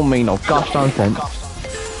 but it don't make no gosh darn sense.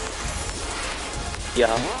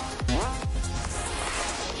 Yeah.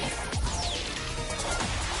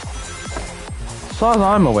 far as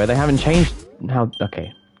I'm aware, they haven't changed how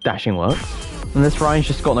dashing works. And this Ryan's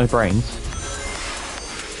just got no brains.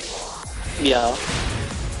 Yeah.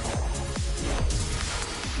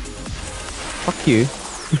 Fuck you.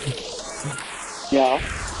 Yeah.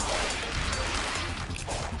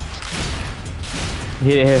 You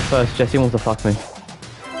heard it here first, Jesse wants to fuck me.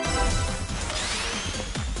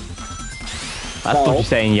 That's what you're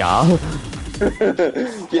saying, yeah.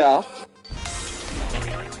 Yeah.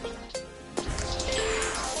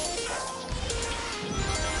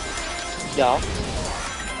 Yeah.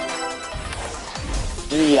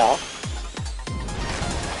 Yeah.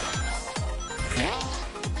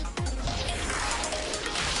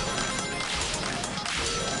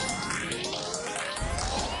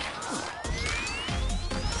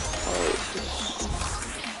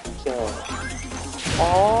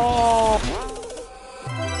 Oh.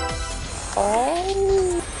 Oh.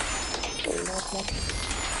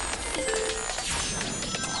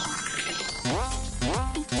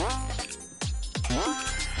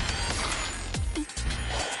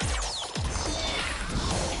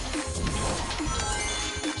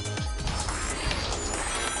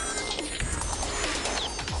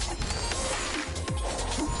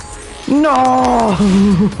 No!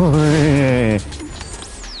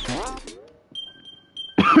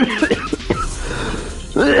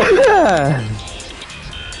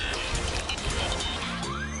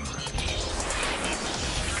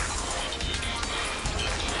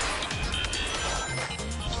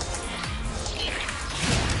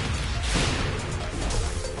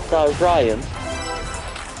 So, Ryan,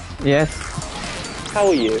 Yes, how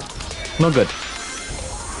are you? not good.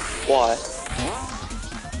 Why?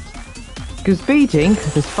 Because beating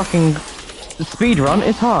this fucking speed run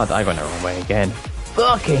is hard. I got the wrong way again.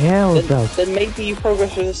 Fucking hell, it does. Then maybe you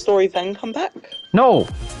progress with the story, then come back. No!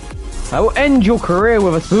 I will end your career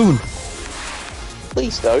with a spoon.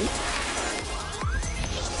 Please don't.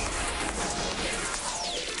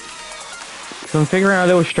 So I'm figuring out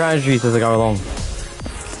little strategies as I go along.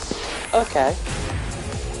 Okay.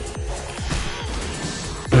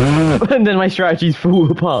 And then my strategies fall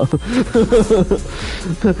apart.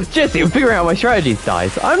 Jesse, I'm figuring out my strategies,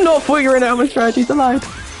 guys. I'm not figuring out my strategies alive.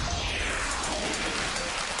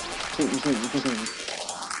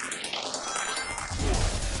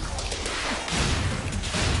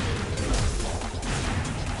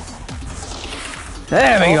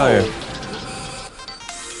 There we go.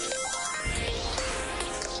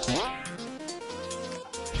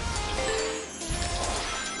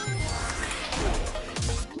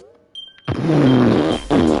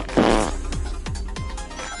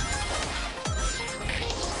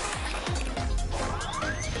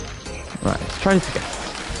 Right, let's try this again.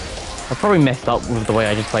 I probably messed up with the way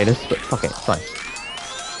I just played this, but fuck it, it's fine.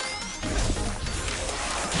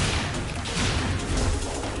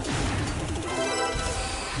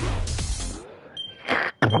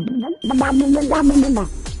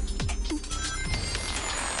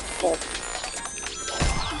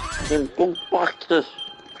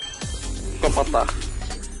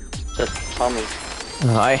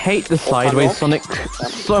 I hate the sideways Sonic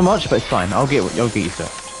so much, but it's fine. I'll get used to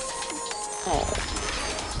it.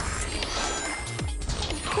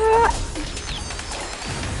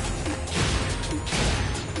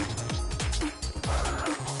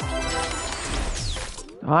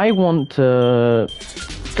 I want to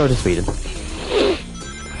go to Sweden.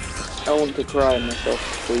 I want to cry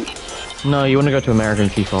myself to sleep. No, you want to go to American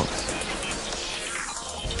Sea Fox.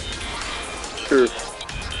 True.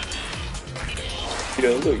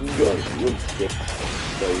 Yeah, look, you got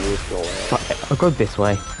I'll go this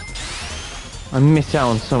way. I missed out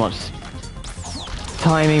on so much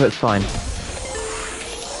timing, but it's fine.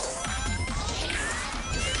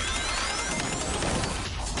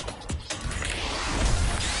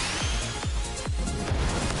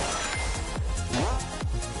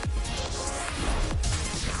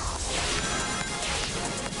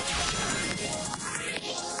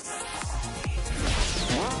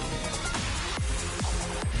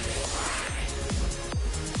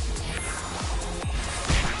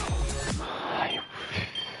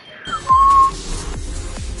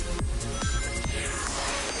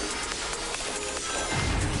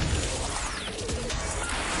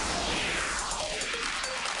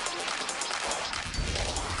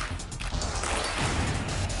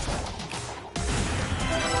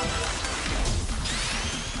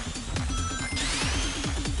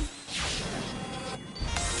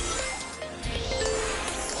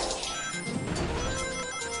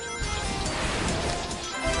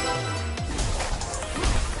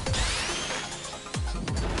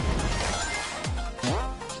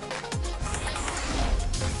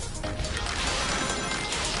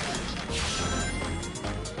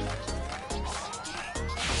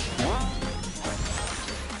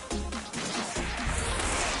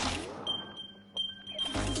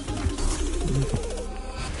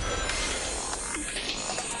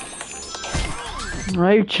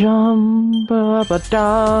 I jump, ba ba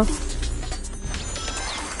da.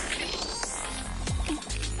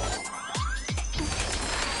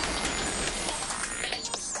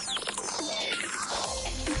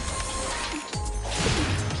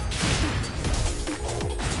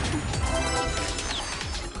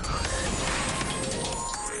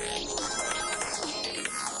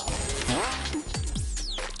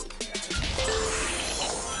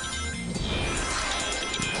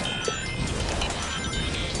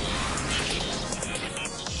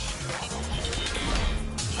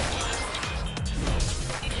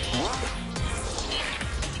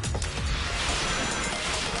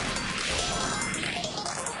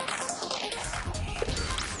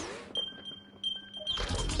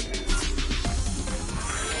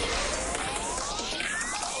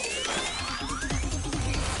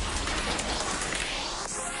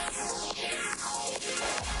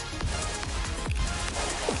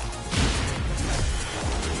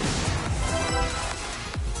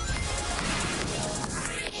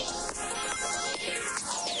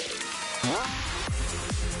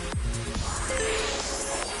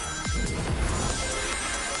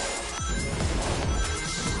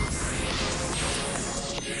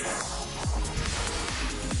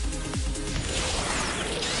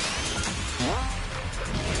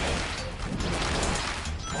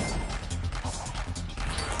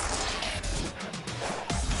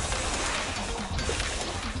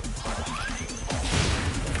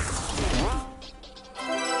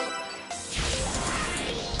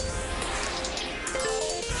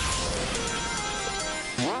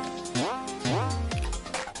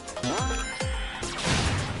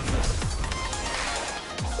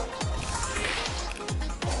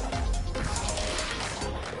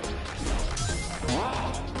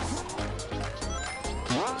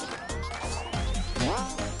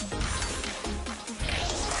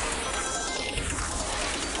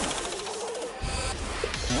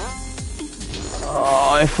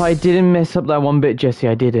 Oh, if I didn't mess up that one bit, Jesse,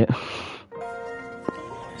 I did it.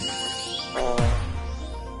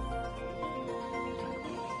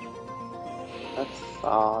 That's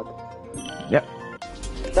sad. Yep.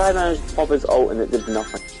 The guy managed to pop his ult and it did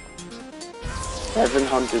nothing.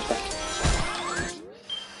 700.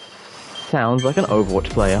 Sounds like an Overwatch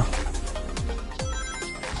player.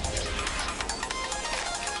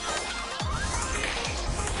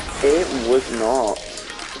 It was not.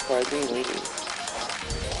 Surprisingly.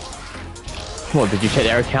 What, did you check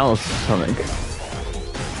their accounts or something?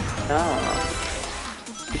 Nah.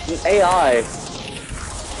 It's an AI.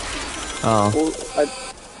 Oh. Well,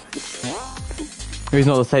 Who's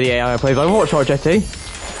not to say the AI plays Overwatch, or Jesse?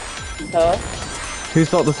 huh?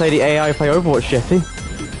 Who's not to say the AI play Overwatch, Jesse?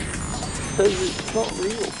 Because it's not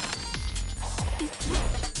real.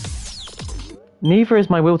 Neither is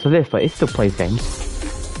my will to live, but it still plays games.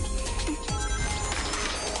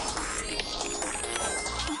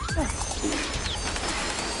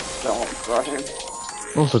 Don't, Brian.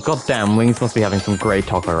 Also, goddamn, Wings must be having some great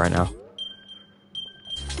taco right now.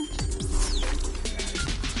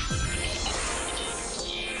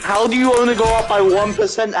 How do you only go up by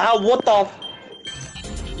 1%? How? What the?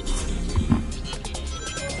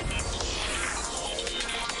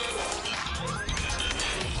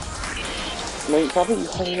 Wait, probably you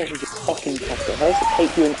can't even get fucking taco. How does it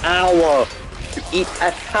take you an hour to eat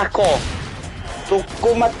a taco?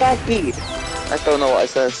 Tokomataki! I don't know what I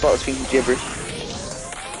said. I started speaking gibberish.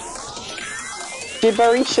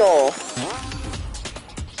 Gibberisho!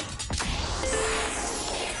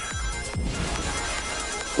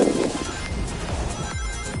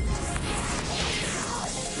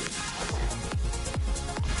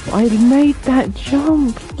 I made that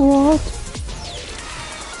jump, what?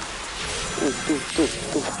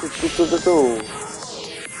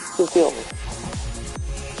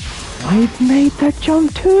 I made that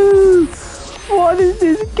jump too! What is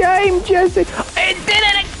this game, Jesse? I did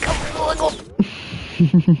it!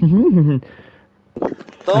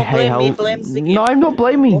 Don't blame me, blame the game. No, I'm not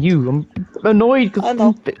blaming you. I'm annoyed because I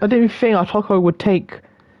know. I didn't think our taco would take...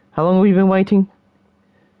 How long have we been waiting?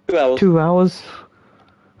 2 hours. 2 hours?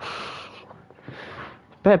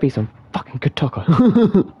 Better be some fucking good taco.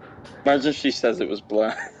 Imagine if she says it was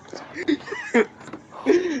black.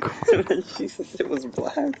 She says it was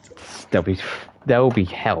black. There'll be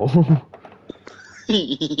hell.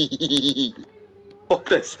 What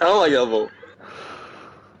the hell, Ayabo?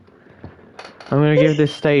 I'm gonna give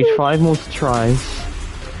this stage 5 more tries.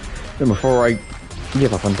 Then before I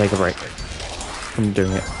give up and take a break from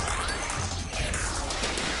doing it.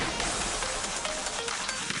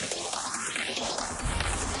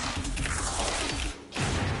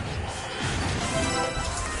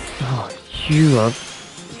 Oh, You are...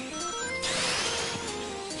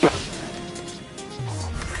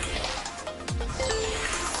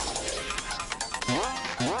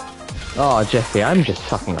 Oh, Jesse, I'm just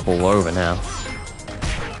fucking up all over now.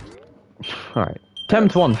 Alright.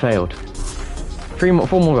 Attempt 1 failed. 4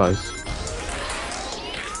 more goes.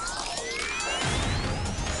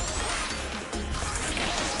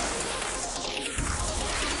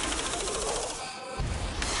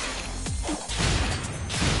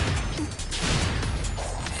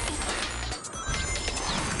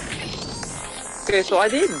 Okay, so I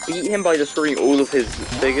didn't beat him by destroying all of his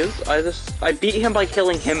figures. I beat him by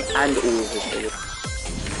killing him and all of his figures.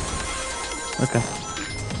 Okay.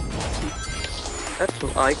 That's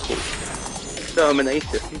what I call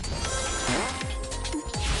termination.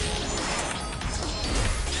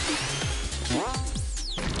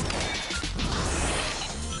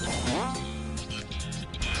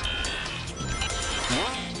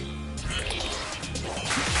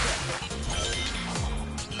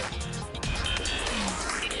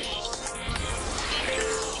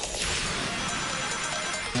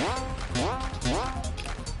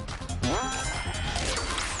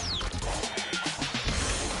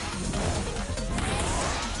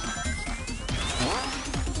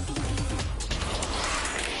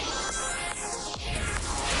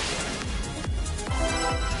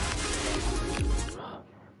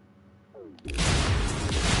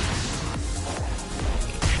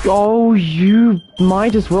 Oh, you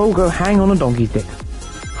might as well go hang on a donkey's dick.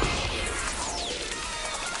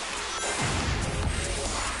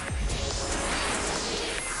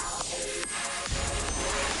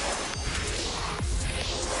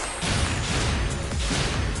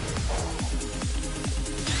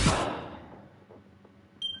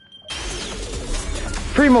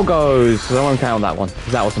 Three more goes. I won't count that one.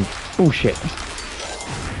 That was some bullshit.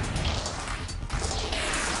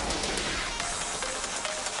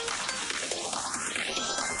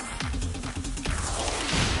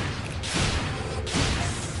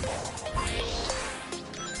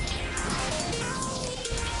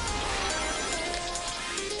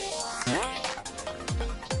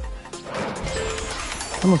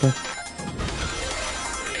 I'm okay.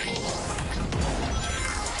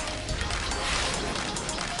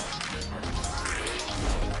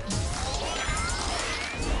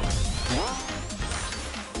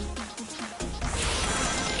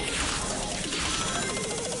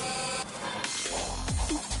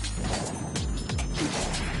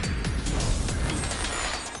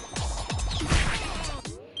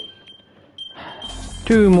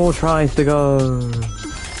 Two more tries to go.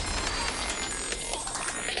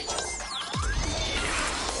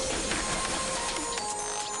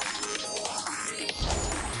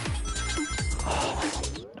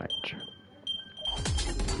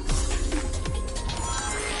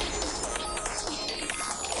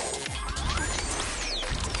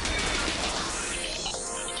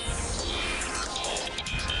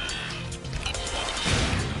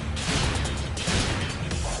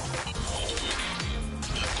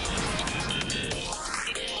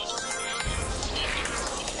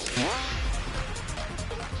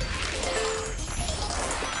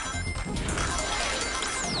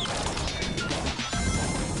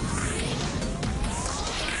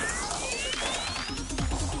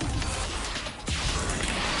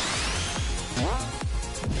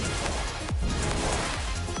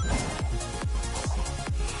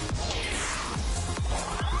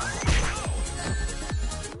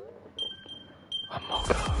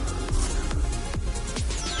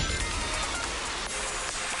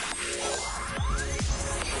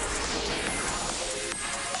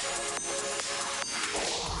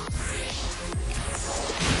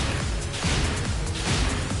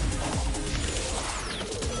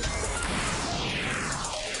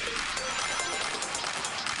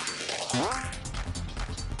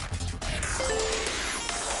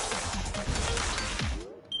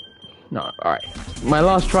 No, alright. My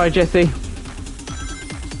last try, Jesse.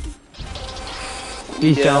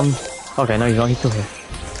 He's down. Okay, no, he's not. He's still here.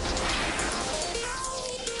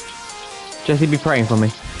 Jesse, be praying for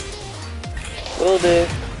me. Will do.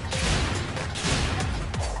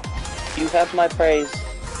 You have my praise.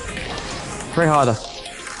 Pray harder.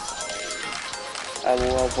 I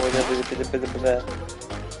will avoid every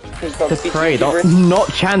Just pray,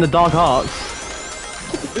 not chant the dark arts.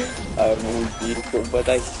 Beautiful, but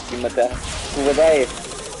I see my dad.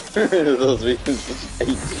 Those videos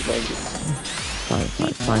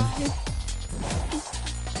Fine.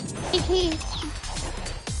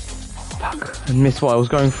 Fuck, I missed what I was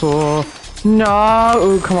going for.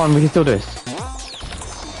 No, come on, we can still do this.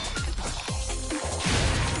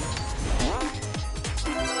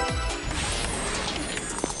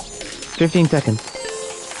 15 seconds.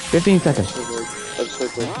 15 seconds. I'm so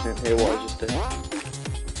glad you didn't hear what I just did.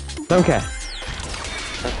 Don't care.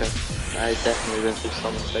 Okay. I definitely went through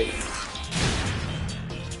some mistake.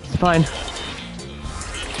 It's fine.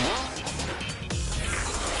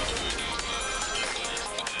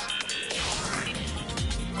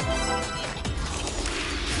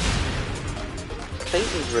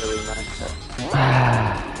 This is really nice.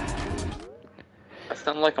 I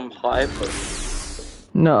sound like I'm high, but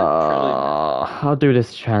No, I'll do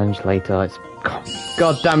this challenge later. It's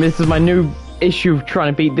God damn, this is my new issue of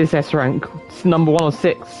trying to beat this S rank. It's number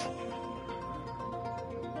 106.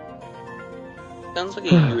 sounds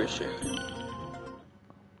like a you issue.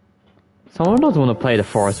 Someone doesn't want to play the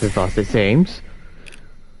forest with us, it seems.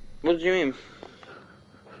 What do you mean?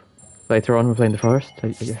 Later on, we're playing the forest.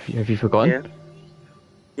 Have you forgotten?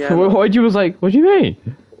 Yeah. Yeah. Why'd you was like, what do you mean?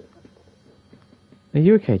 Are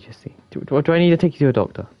you okay, Jesse? Do I need to take you to a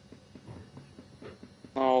doctor?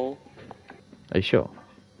 No, Are you sure?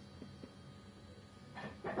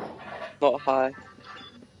 not high.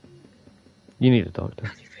 You need a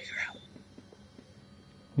doctor.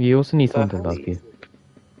 You also need someone to love you.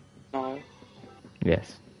 No,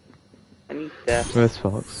 Yes. I need death. Where's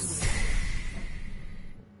Fox?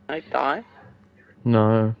 Can I die?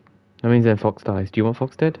 No. That means then Fox dies. Do you want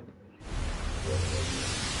Fox dead?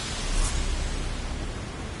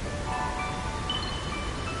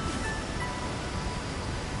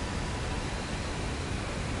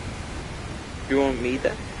 You want me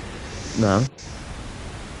dead? No.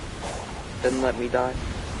 Then let me die.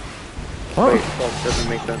 What? Wait, that doesn't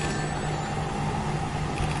make sense.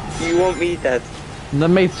 You want me dead? That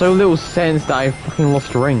made so little sense that I fucking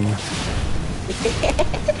lost rings.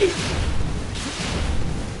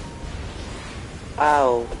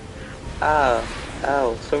 Ow. Ow.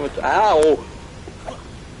 Ow. So much. Ow!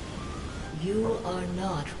 You are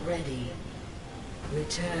not ready.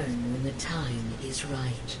 Return when the time is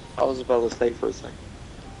right. I was about to stay for a second.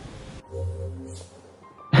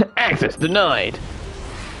 Access denied!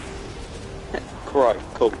 Right,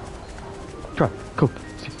 cool. Try. Cool.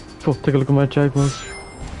 Full, take a look at my jaguars.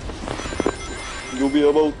 You'll be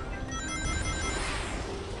able.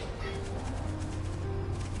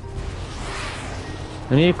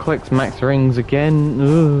 I need to collect max rings again.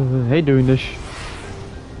 Ugh, I hate doing this.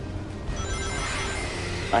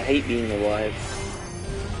 I hate being alive.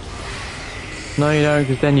 No, you don't,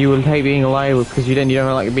 because then you will hate being alive because you don't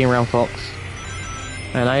like being around Fox.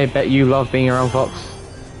 And I bet you love being around Fox.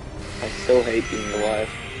 I still hate being alive.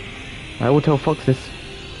 I will tell Fox this.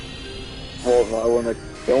 What, I want to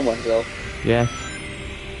kill myself? Yes.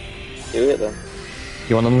 Do it then.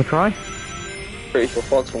 You want them to cry? Pretty sure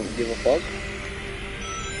Fox won't give a fuck.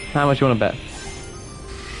 How much you want to bet?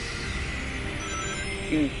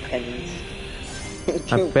 2 pennies.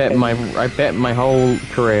 I bet my whole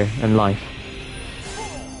career and life.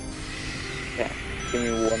 Yeah, give me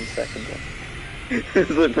 1 second then. It's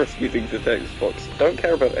like proceeding to text Fox. Don't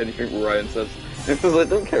care about anything Ryan says. It's like,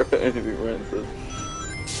 don't care about anything Ryan says.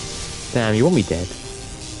 Damn, you want me dead?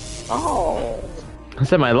 Oh. I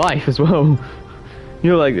said my life as well.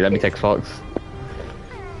 You're like, let me text Fox.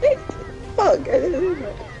 Fuck, I didn't do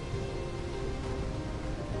that.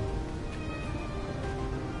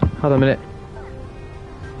 Hold on a minute.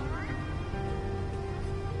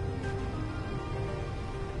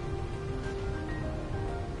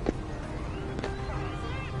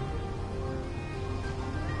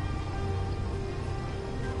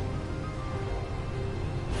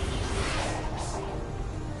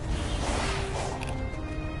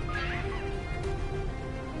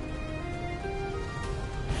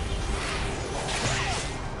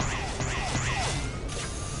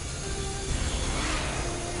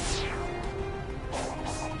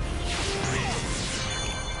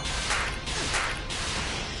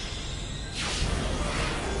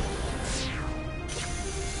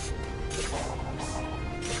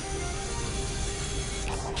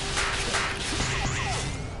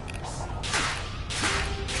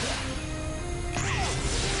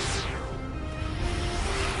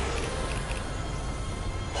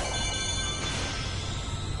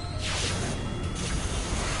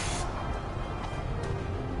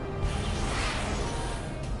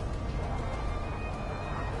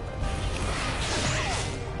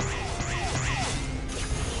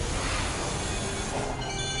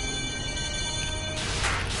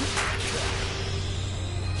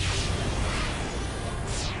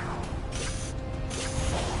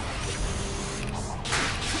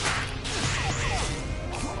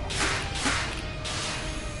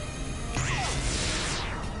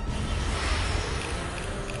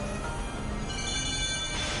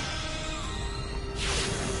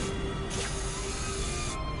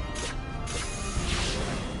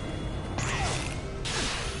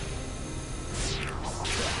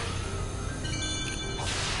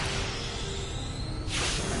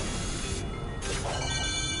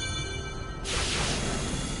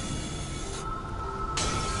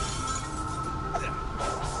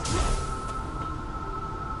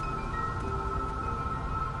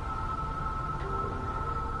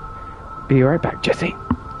 Be right back, Jesse.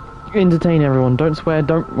 You entertain everyone. Don't swear.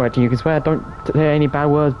 Don't. Well, you can swear. Don't say any bad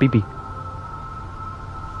words. BB.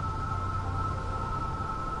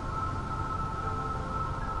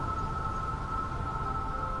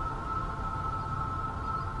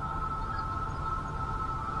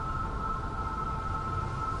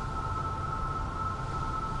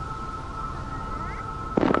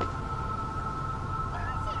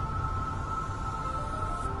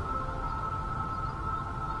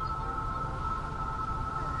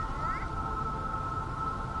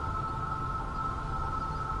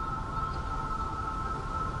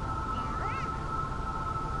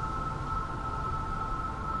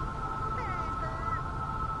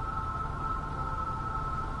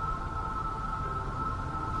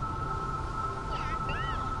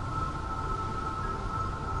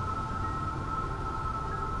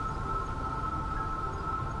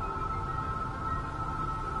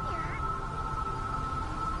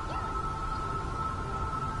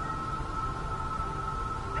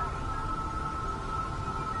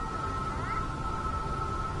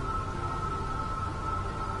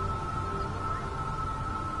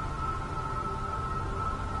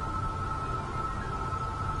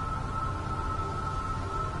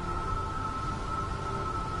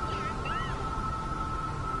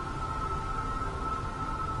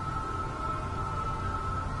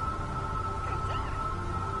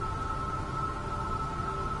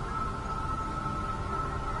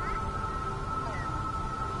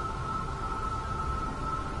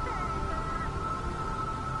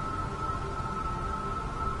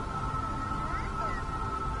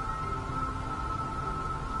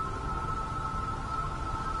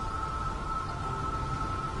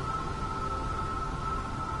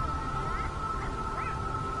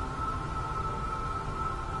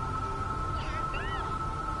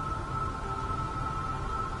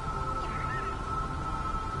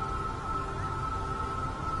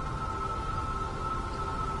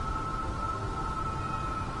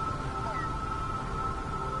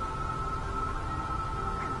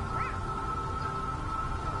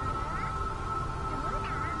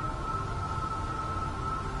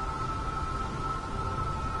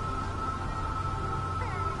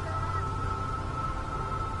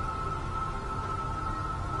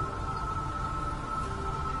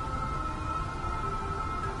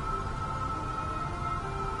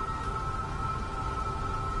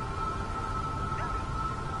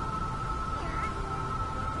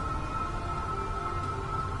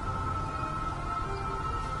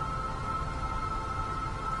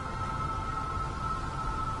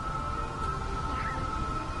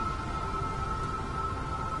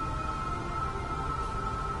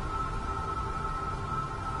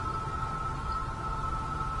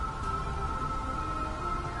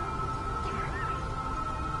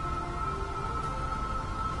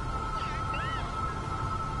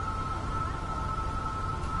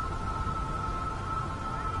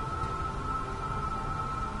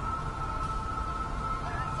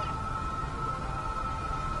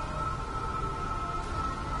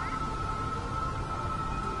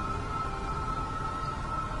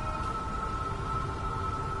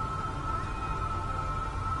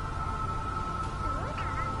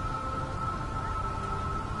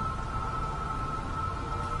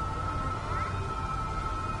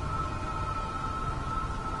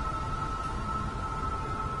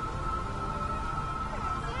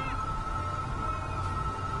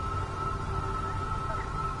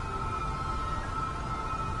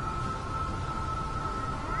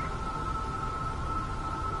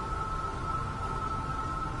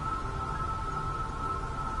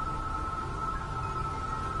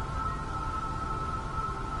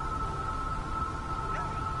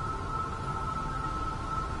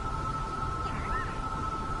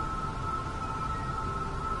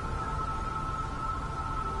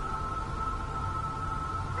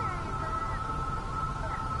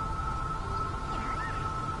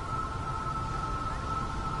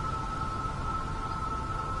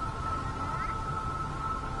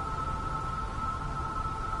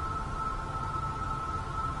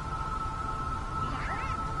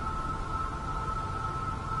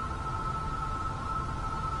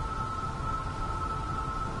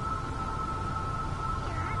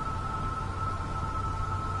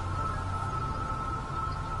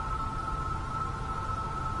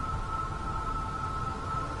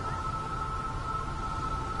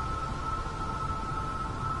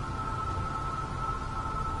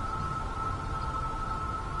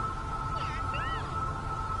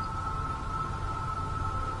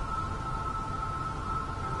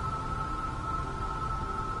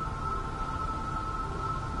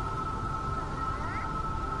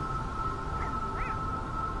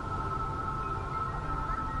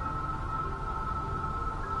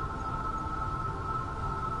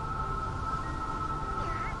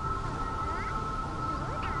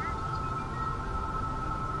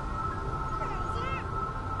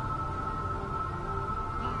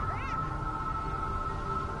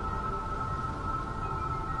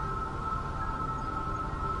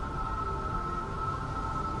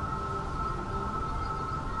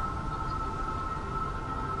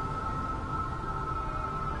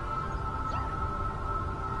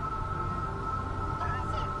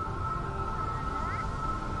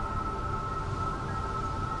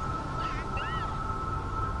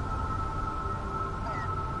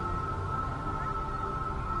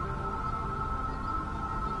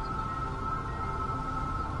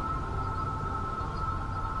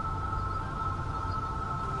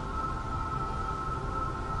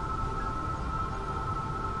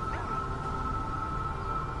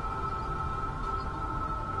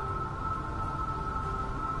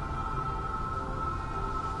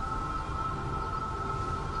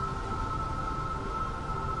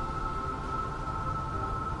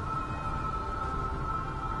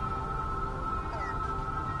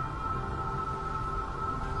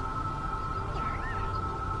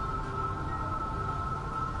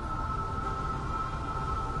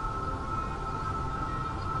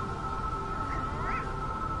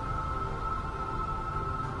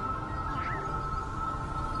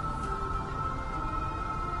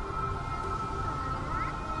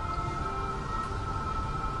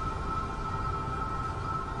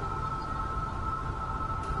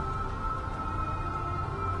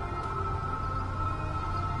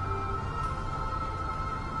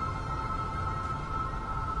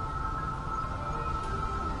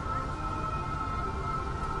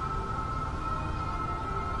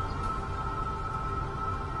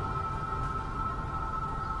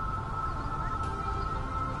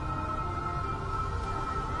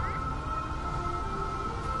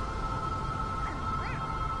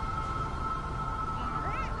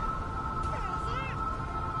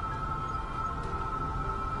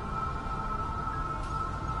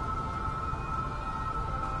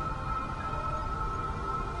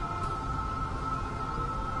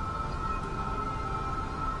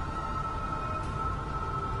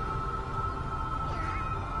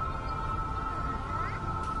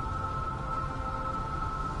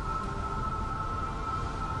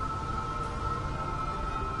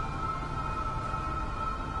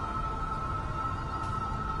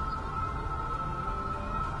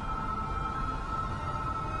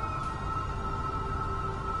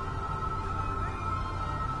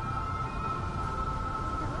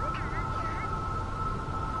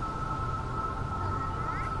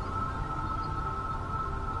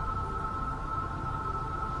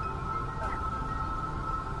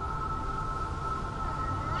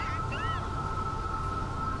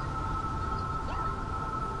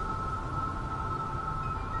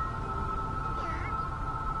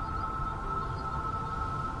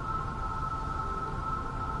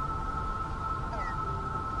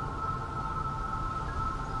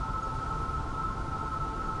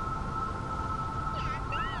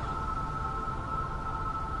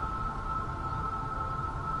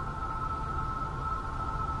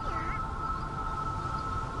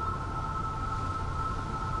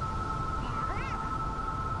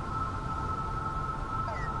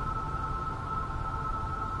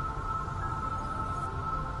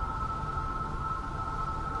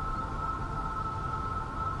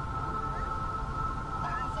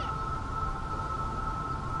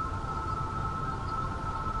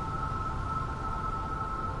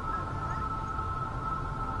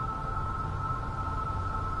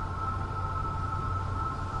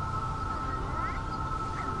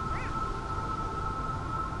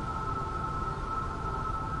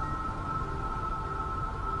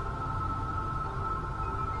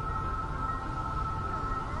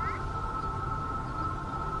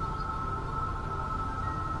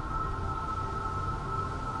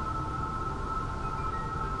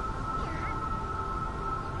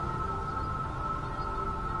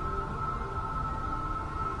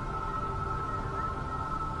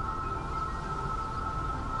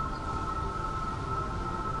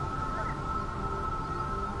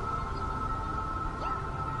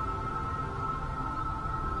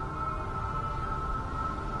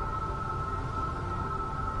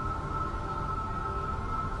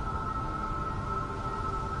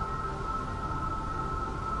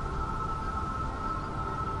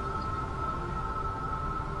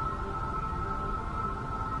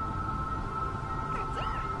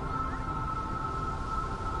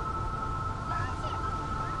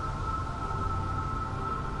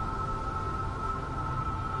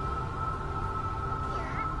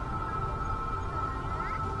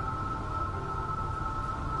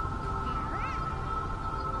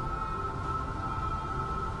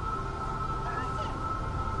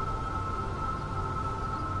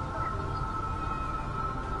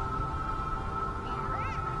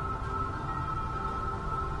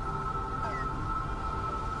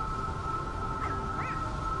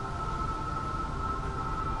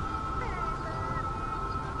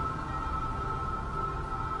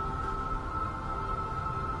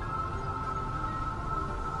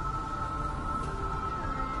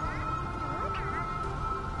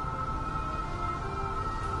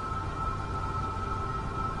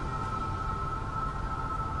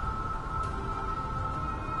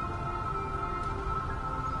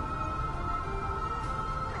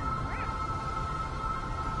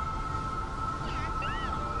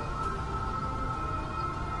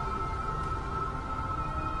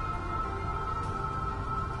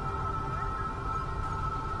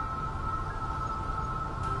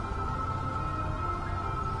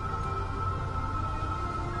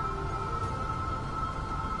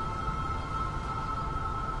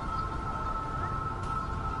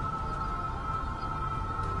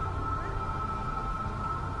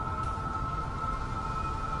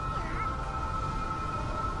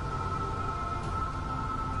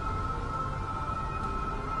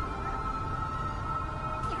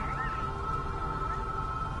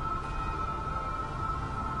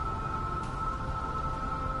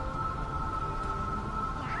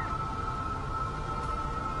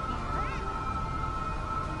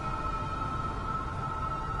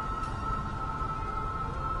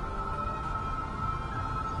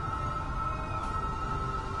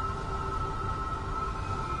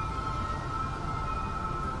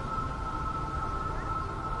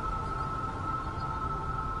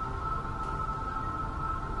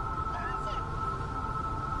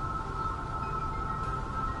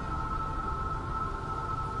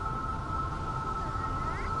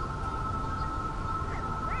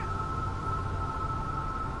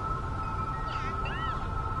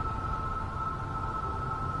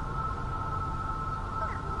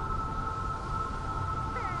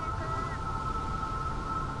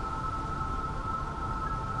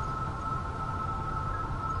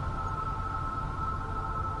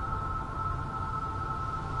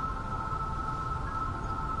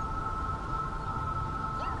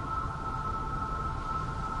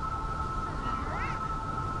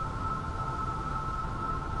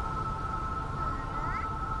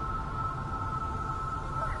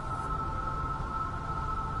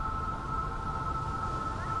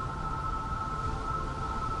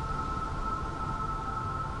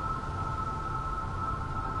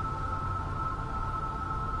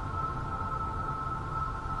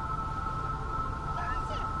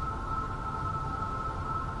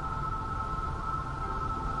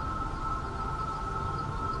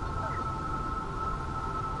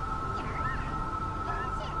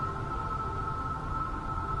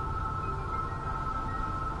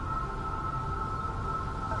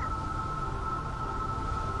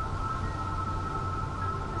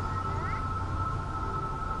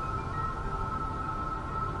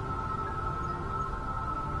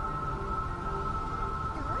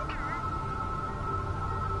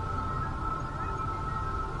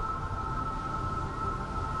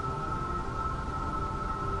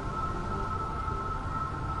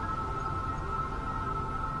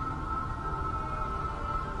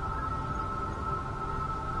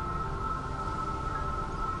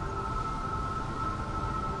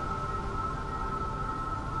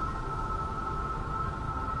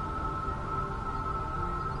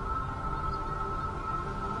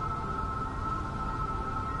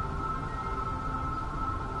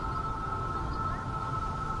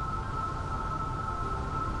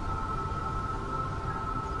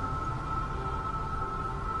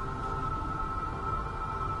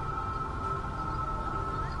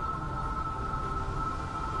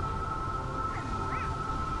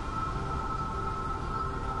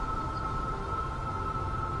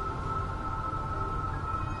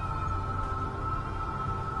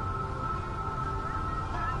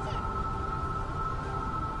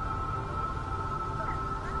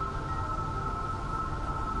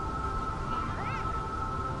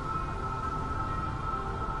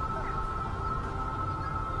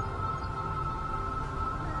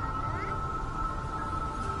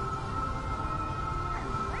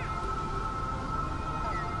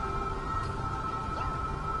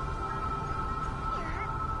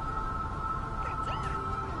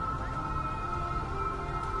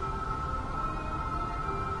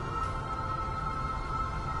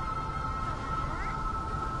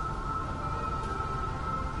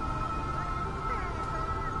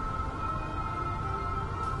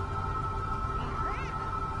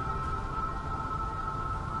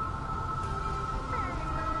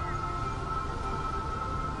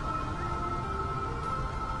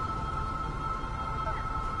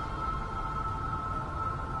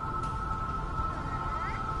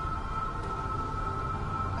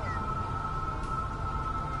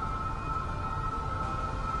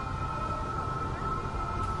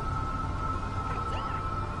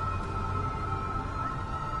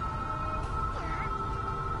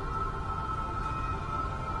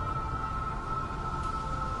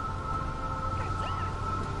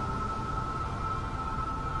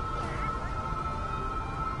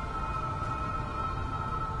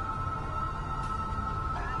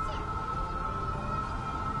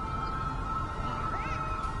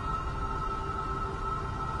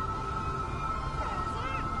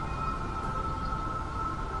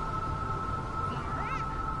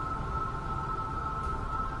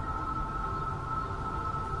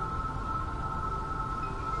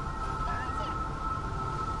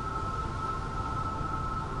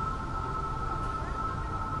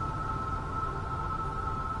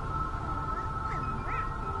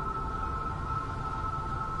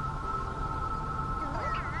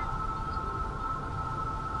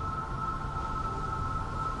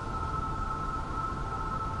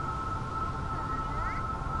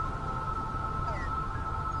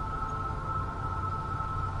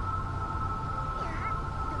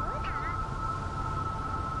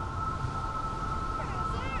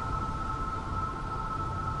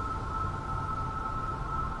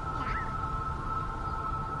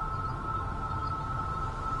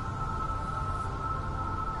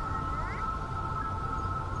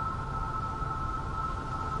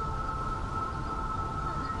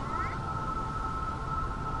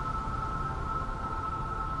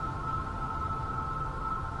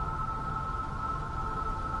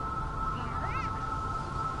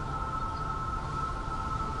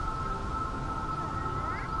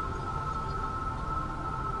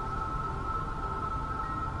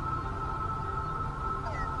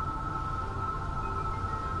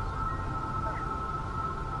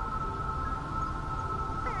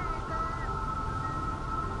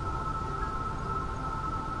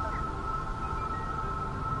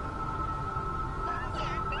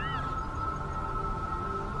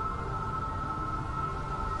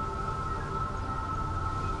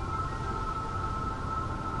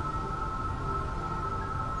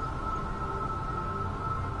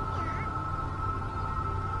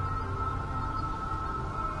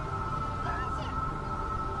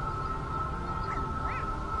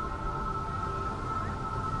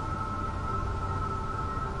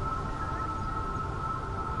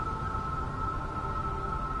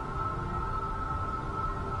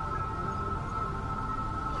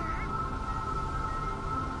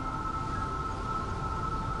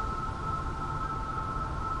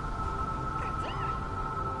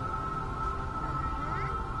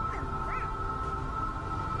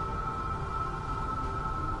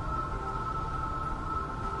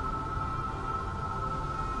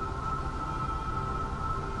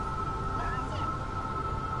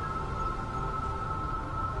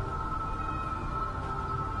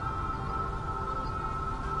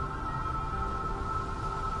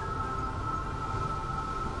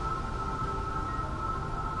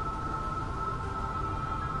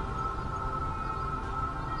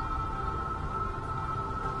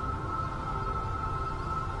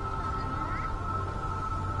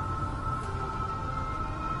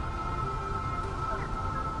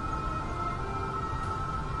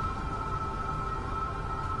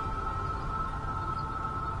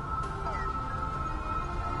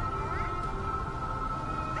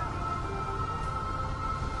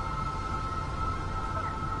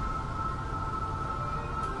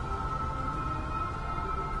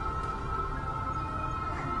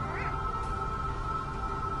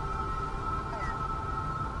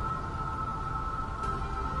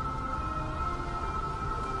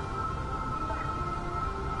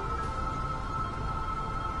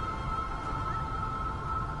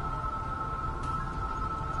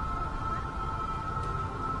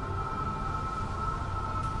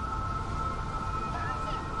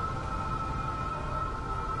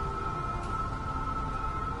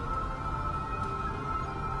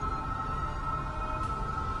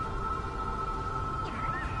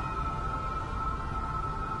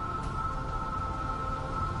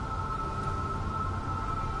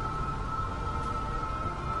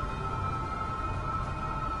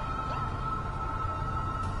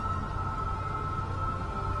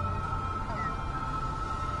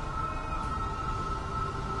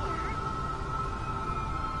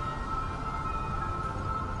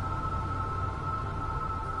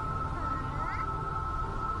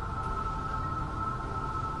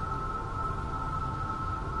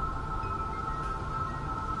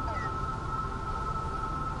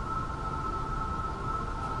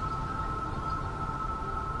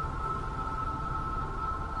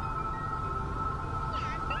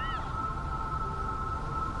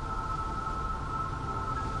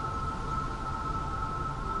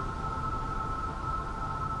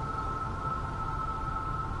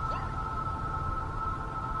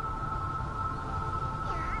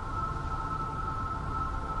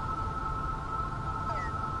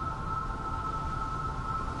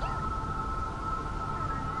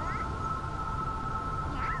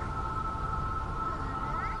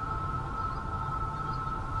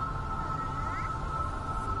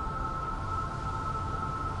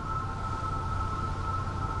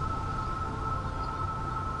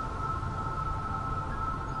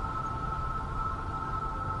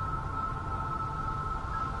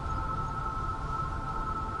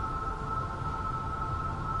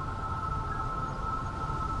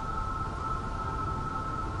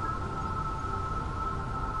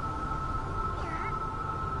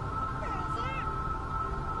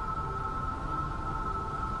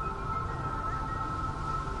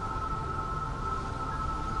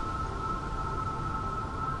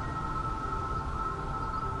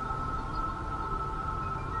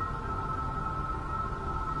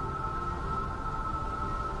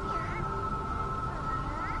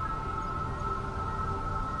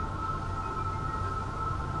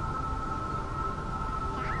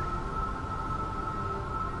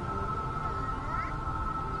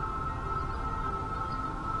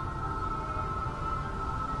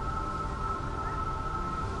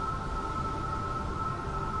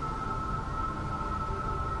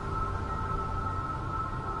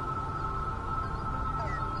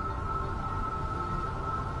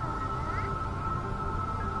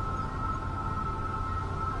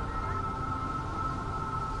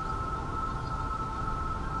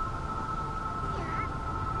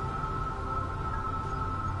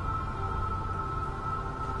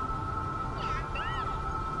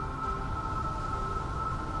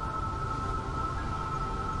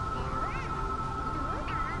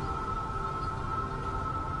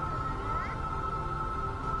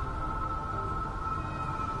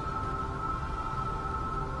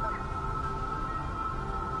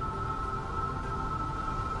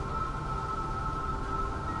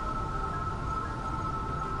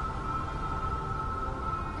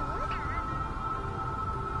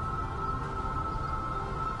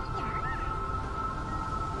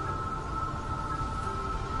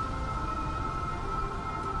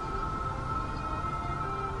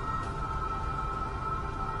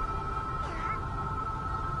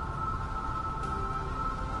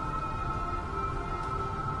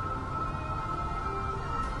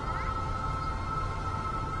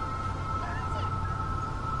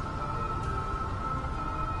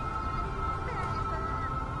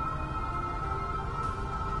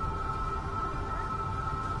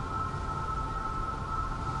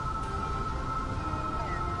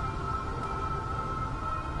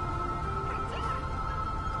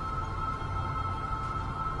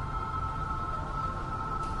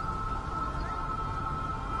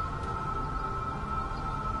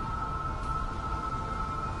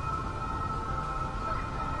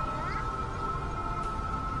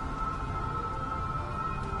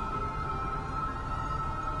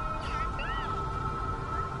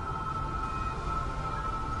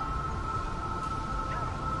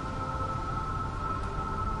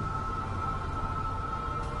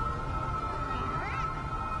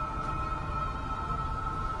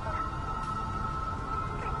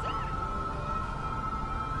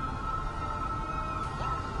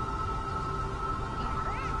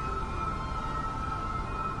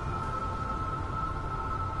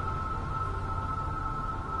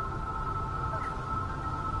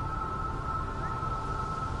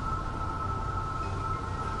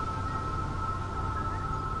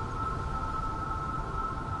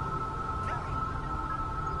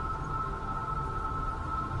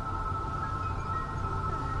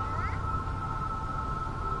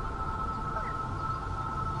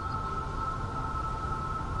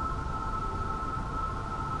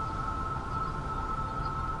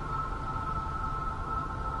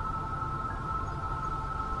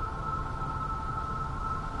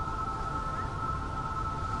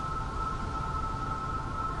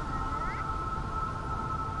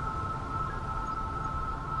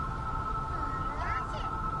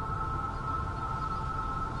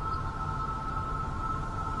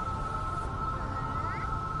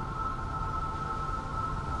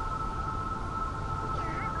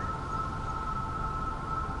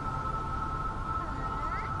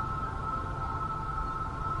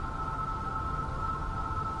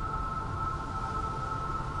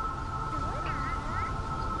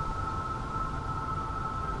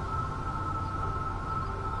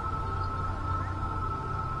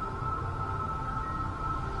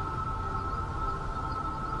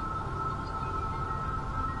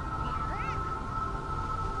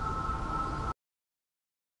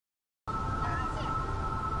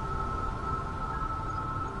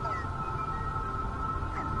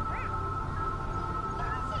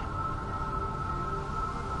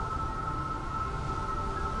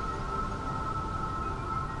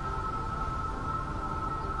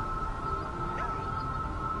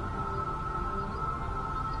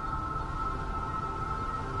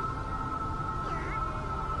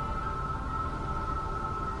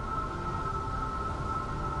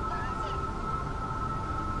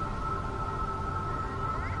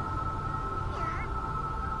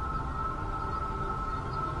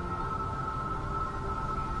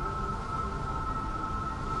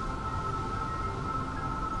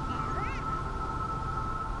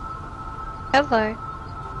 Hello.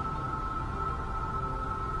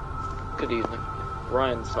 Good evening.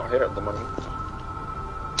 Ryan's not here at the moment.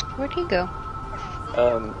 Where'd he go?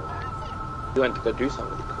 He went to go do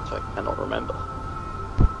something, which I cannot remember.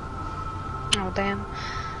 Oh, damn.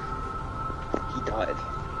 He died.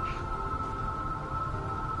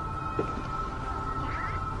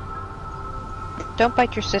 Don't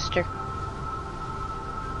bite your sister.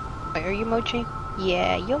 Wait, are you Mochi?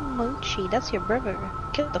 Yeah, you're Mochi. That's your brother.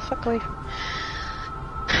 Get the fuck away from...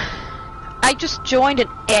 I just joined and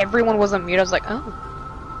everyone was on mute. I was like, oh.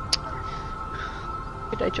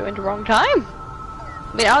 Did I join the wrong time?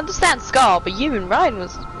 I mean, I understand Scar, but you and Ryan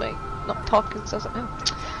was, like, not talking, so I was like, oh.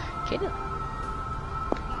 Get it.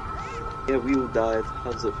 Yeah, we all died.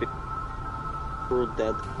 How does it feel? We're all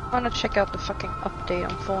dead. I want to check out the fucking update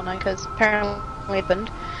on Fortnite, because apparently it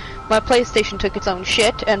happened. My PlayStation took its own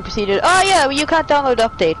shit and proceeded, oh yeah, well, you can't download the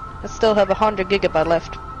update. I still have 100 gigabyte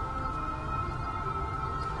left.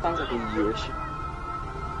 Sounds like a you issue.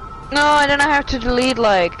 No, and then I have to delete,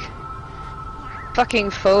 like, fucking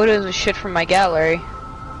photos and shit from my gallery.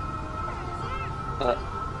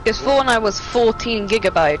 Because Fortnite was 14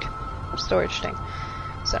 gigabyte storage thing.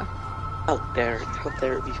 So. How dare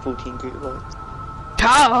it be 14 gigabytes?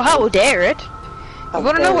 How dare it? How You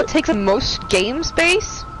wanna know dare what it? takes the most game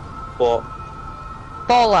space? What?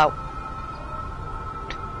 Fallout.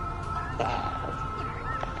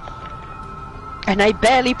 And I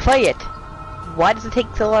barely play it. Why does it take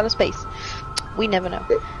so lot of space? We never know.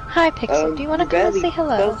 Hi Pixel, do you wanna come and say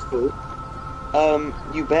hello? First of all,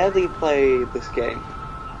 you barely play this game.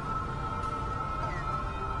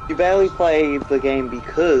 You barely play the game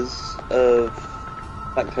because of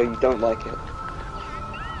the fact how you don't like it.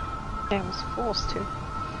 I was forced to.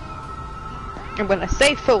 And when I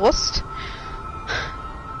say forced,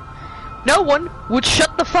 no one would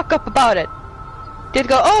shut the fuck up about it. They'd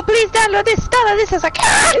go, oh please download this. I was like,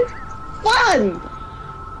 Fun!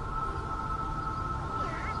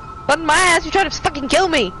 but my ass, you trying to fucking kill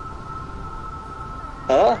me.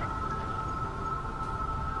 Huh?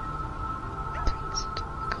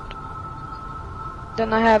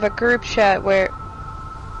 Then I have a group chat where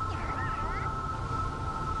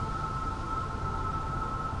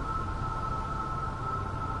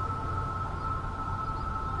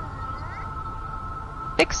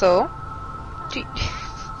Pixel, do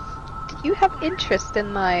you have interest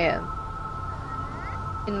in my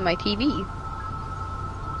TV?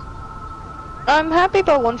 I'm happy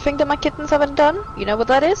about one thing that my kittens haven't done. You know what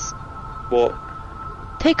that is? What?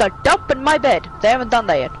 Take a dump in my bed. They haven't done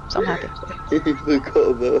that yet, so I'm happy. I forgot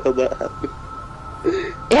about how that happened.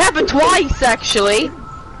 It happened twice, actually.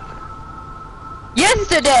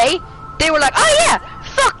 Yesterday, they were like, oh yeah,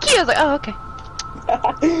 fuck you. I was like, oh, okay.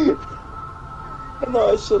 I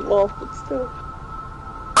know I shouldn't laugh, but still.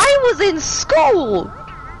 I was in school.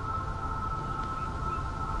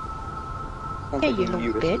 Sounds Hey, like you a little you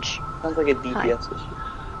issue. bitch. Sounds like a DPS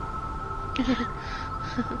issue.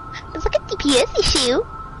 It's like a DPS issue.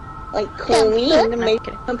 Like, call me and and make-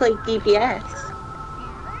 make them play DPS.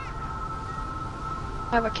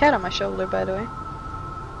 I have a cat on my shoulder, by the way.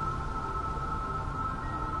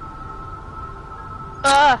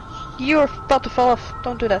 Ah, you're about to fall off.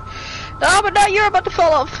 Don't do that. No, but now you're about to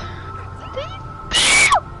fall off.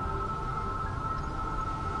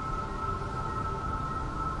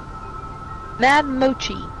 Mad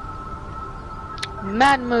Mochi.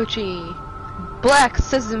 Mad Mochi. Black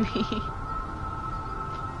Sesame.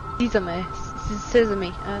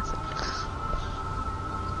 Sesame.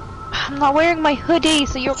 I'm not wearing my hoodie,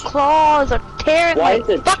 so your claws are tearing Why my is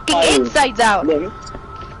it fucking child insides out. linked?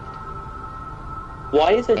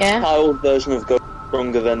 Why is a Yeah? child version of Goku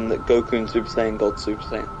stronger than Goku and Super Saiyan God Super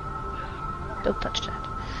Saiyan? Don't touch that.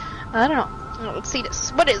 I don't know. Oh, let's see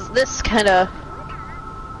this. What is this kind of...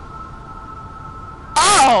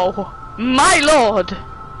 Oh! My lord!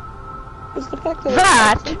 It's the fact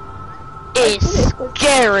That is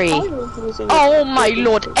scary! Oh my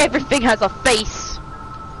lord, everything has a face!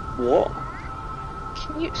 What?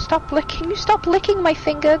 Can you stop licking my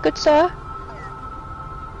finger, good sir?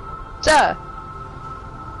 Sir!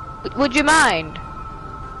 Would you mind?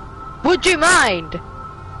 Would you mind?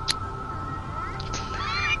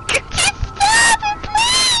 Could you stop it,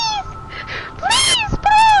 please? Please,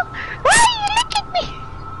 bro! Why are you licking me?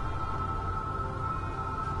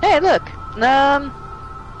 Hey, look.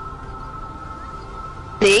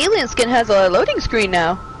 The alien skin has a loading screen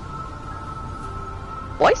now.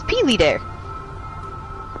 Why is Peely there?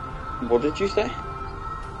 What did you say?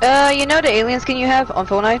 You know the alien skin you have on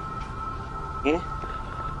Fortnite? Yeah.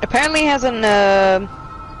 Apparently has an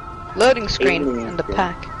loading screen Alien in the skin.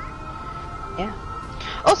 pack. Yeah.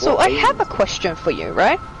 Also, What I have a aliens? question for you,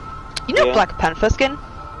 right? You know Yeah. Black Panther skin?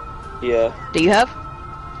 Yeah. Do you have?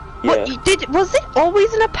 Yeah. What, was it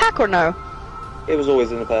always in a pack or no? It was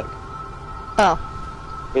always in a pack. Oh,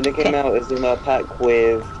 When it came Okay. out, it was in a pack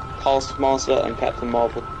with Taskmaster and Captain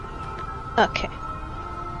Marvel. okay.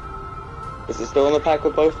 Is it still in the pack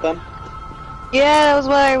with both of them? Yeah, that was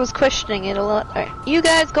why I was questioning it a lot. Alright, you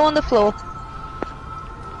guys go on the floor.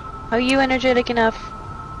 Are you energetic enough?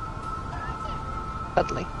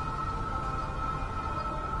 Cuddly.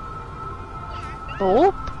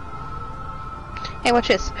 Oh. Hey, watch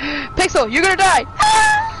this. Pixel, you're gonna die!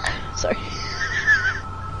 Ah! Sorry.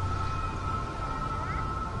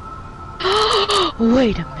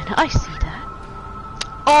 Wait a minute, I see that.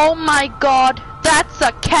 Oh my god, that's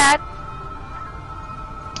a cat!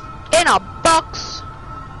 In a box!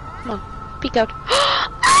 Come on, peek out.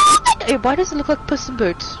 Hey, why does it look like Puss in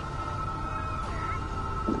Boots?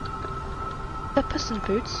 Is that Puss in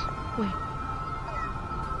Boots? Wait.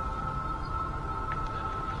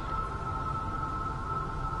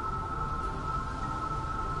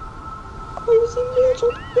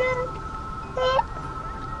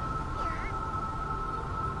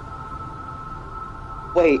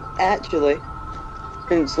 Wait, actually,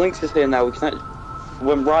 since Lynx is here now, we can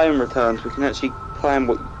when Ryan returns, we can actually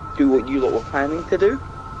do what you lot were planning to do.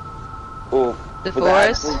 Or The was that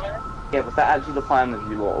forest? actually- Yeah, was that actually the plan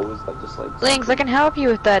of you lot, or was that just like? Lynx, I can help you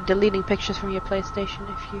with that, deleting pictures from your PlayStation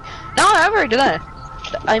if you... No, I've already done it.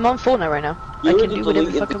 I'm on phone now right now. You I can already do whatever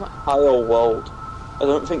the deleted fuck I the want. entire world. I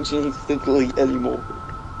don't think she needs to delete anymore.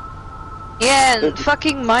 Yeah, and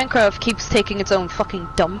fucking Minecraft keeps taking its own fucking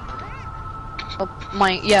dump. Oh,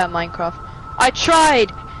 yeah, Minecraft. I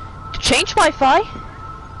tried to change Wi-Fi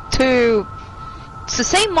to... It's the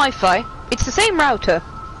same Wi-Fi, it's the same router,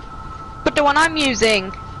 but the one I'm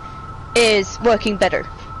using is working better.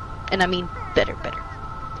 And I mean better.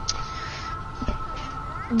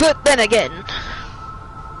 But then again,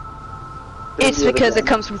 it's because it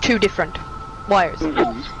comes from two different wires.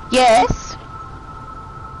 Yes?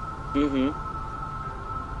 Mm-hmm.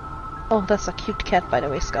 Oh, that's a cute cat, by the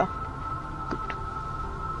way, Skull.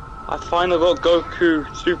 I finally got Goku.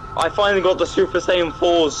 I finally got the Super Saiyan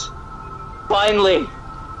 4s. Finally.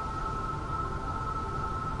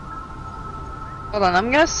 Hold on,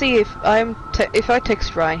 I'm gonna see if if I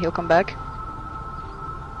text Ryan, he'll come back.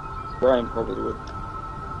 Ryan probably would.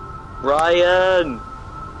 Ryan,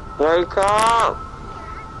 wake up!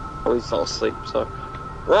 Oh, he's not asleep. So.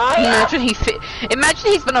 Ryan.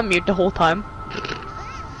 Imagine he's been on mute the whole time.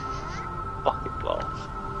 Fucking laugh.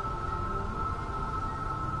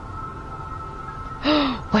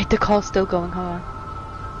 Wait, the call's still going. Hold on.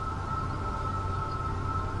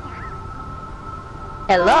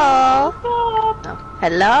 Hello. No.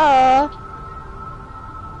 Hello.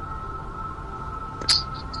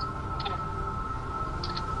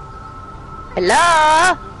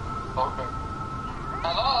 Hello.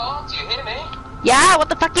 Hello, do you hear me? Yeah. What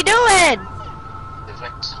the fuck you doing?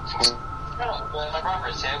 Perfect. Well, my brother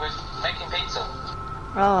is here. We're making pizza.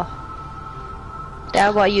 Oh.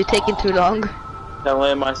 That's why you taking too long. Tell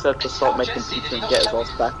him I said to stop making pizza and get his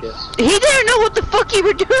ass back here. He didn't know what the fuck you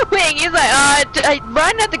were doing. He's like,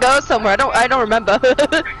 Ryan had to go somewhere. I don't remember.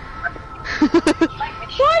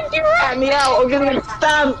 Why did you rat me out? I'm gonna get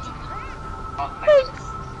stabbed.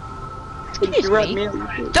 Excuse You rat me. me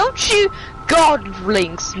out. Don't you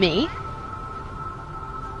godlinks me?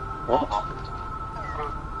 What?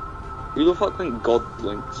 Who the fuck think God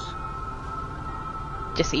blinks?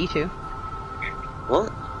 Just you two.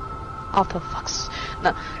 What? Oh, for fuck's...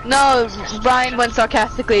 No, Ryan went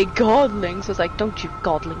sarcastically, godlings. Was like, don't you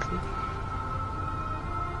godlings me.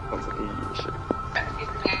 Sounds like a shit.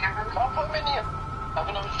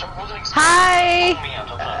 Hi!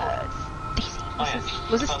 Oh,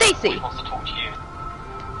 Stacy. Was it Stacy? Wants to talk to you.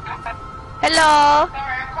 Hello!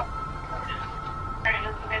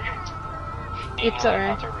 You It's know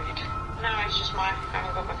alright. how to read. No, it's just I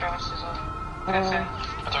haven't got my glasses on. I don't know.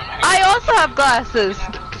 I also have glasses!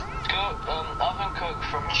 Cook, oven cook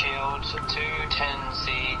from chilled to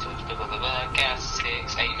 210C to blah blah blah blah, gas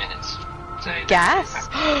 6, 8 minutes. So Gas?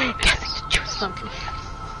 Gas is the juice. Okay.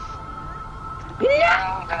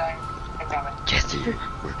 Jesse,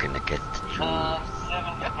 we're gonna get the juice.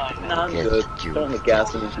 7, 9 Nah, I'm good. Don't want the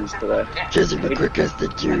gas and the juice today. Jesse, we're gonna get the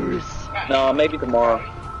juice. No, maybe tomorrow.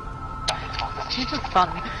 This is fun.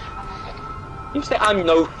 You say I'm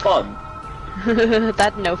no fun.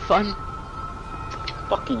 That no fun.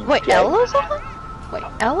 Fucking Wait, gay. Ella's on? Wait,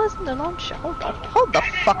 Ella's in the launcher. Hold the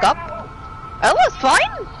fuck up. Ella's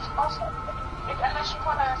fine?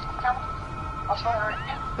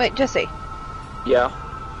 Wait, Jesse. Yeah.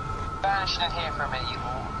 Vanished in here for a minute, you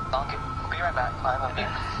donkey. Be right back. I love you.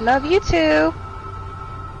 Love you too,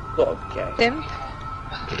 Okay. Tim.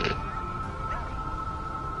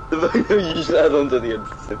 The fact that you just add on to the end.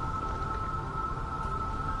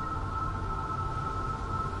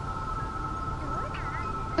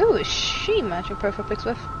 Who is she matching profile pics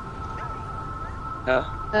with?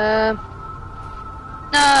 Huh?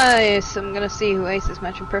 Nice. I'm gonna see who Ace is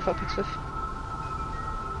matching profile pics with.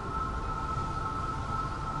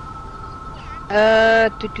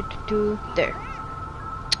 There.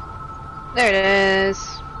 There it is.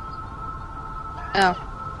 Oh.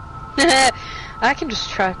 I can just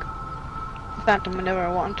track Phantom whenever I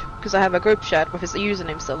want, because I have a group chat with his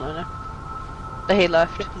username still in it. That he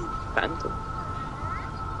left. Phantom.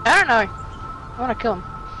 I don't know. I wanna kill him.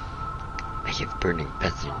 I have burning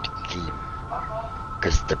passion to kill him.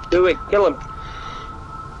 Cause the Do it, kill him.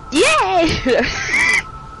 Yay!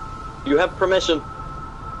 You have permission.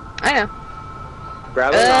 I know.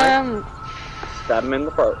 Grab a knife, stab him in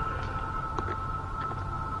the throat.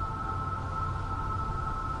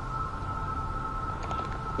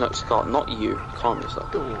 No, Scott, not you. Calm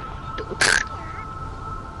yourself.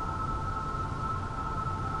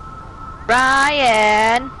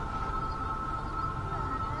 Ryan!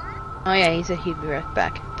 Oh yeah, he said he'd be right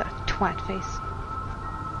back. That twat face.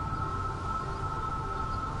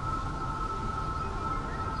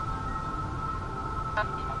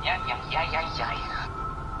 Yeah.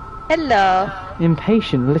 Hello.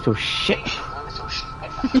 Impatient little shit.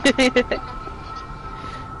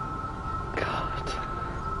 God.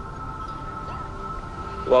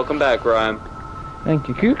 Welcome back, Ryan. Thank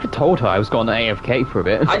you. You could have told her I was going to AFK for a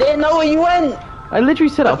bit. I didn't know where you went! I literally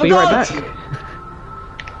said I'll be right back.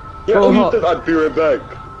 Yeah, Well, you said I'd be right back.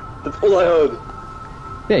 That's all I heard.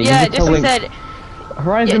 Yeah, you Yeah, just told Jesse him said.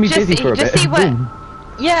 Horizon's gonna be busy for a bit. Jesse went. Boom.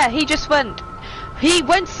 Yeah, he just went. He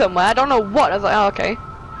went somewhere. I don't know what. I was like, oh, okay.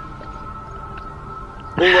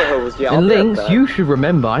 All I heard was, yeah, And I'll be right Lynx, back. you should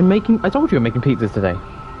remember, I told you I'm making pizzas today.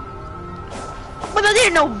 But I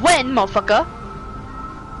didn't know when, motherfucker.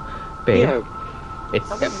 Babe, Yeah. it's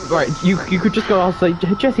right. You could just go. I'll say,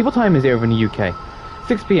 Jesse, what time is it over in the UK?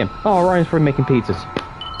 6 p.m. Oh, Ryan's probably making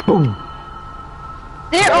pizzas. Boom.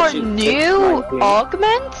 There are Actually, new 6:19.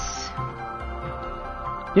 augments.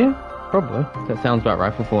 Yeah, probably. That sounds about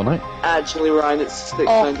right for Fortnite. Actually, Ryan, it's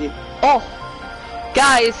 6:19. Oh,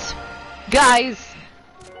 guys,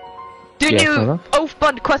 the Yes, new brother?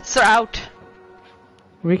 Oathbond quests are out.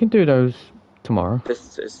 We can do those tomorrow.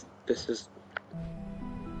 This is.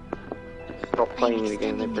 Stop playing the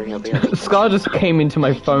game, they bring up the end. Scar just came into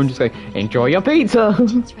my phone just going, enjoy your pizza!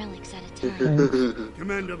 Relics at a time.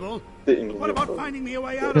 Commendable. Sitting in What your about phone. finding me a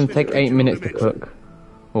way It's out gonna of this take 8 eventual minutes to mix? cook.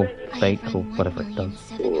 Or bake, I've or run whatever it does.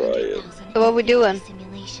 1,700,000 So what we doing?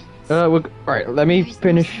 simulations. Right, let me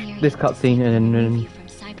finish this cutscene and then View from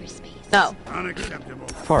cyberspace. No, Unacceptable.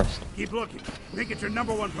 forest. Keep looking. Make it your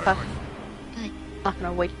number one priority. not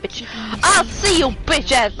gonna wait, bitch. I'll see you,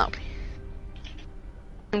 bitch ass. No.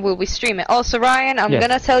 Will we stream it? Also, Ryan, I'm Yes.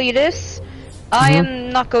 gonna tell you this. I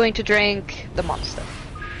am not going to drink the monster.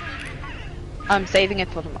 I'm saving it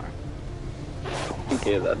for tomorrow.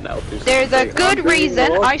 Okay, that now. There's a good reason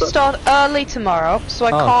I start early tomorrow, so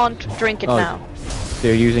I Oh. can't drink it Oh. now. So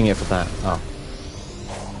you're using it for that. Oh.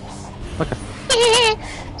 Okay.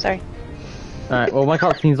 Sorry. Alright, well my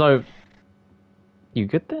cutscene's over. You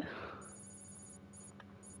good there?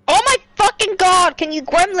 Oh my fucking god! Can you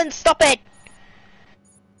gremlin stop it?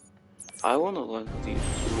 I wanna learn to use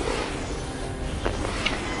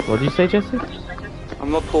What did you say, Jesse?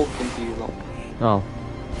 I'm not talking to you, though. Oh.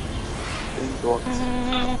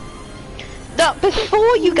 No,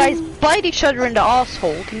 before you guys bite each other in the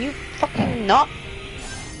asshole, can you fucking not?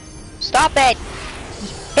 Stop it!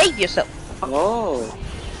 Behave yourself. Oh.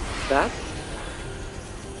 That?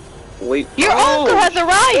 Wait. Your oh, uncle has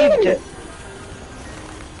arrived!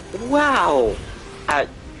 Wow!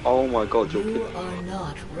 Oh my god, you're You kidding. are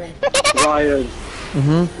not ready. Ryan!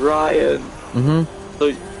 Mm-hmm. Ryan! Mm-hmm. So,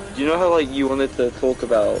 you know how, like, you wanted to talk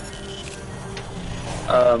about,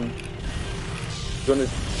 you wanted,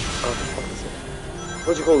 what the fuck is it?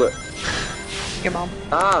 What do you call it? Your mom.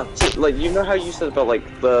 Ah, so, like, you know how you said about, like,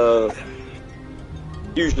 the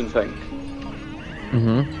fusion thing?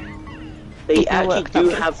 Mm-hmm. They It can actually work do that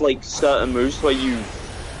way. have, like, certain moves where you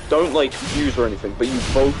don't, like, fuse or anything, but you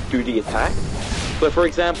both do the attack. So, for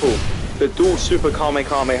example, the dual super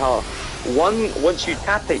Kamehameha. Once you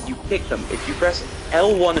tap it, you kick them. If you press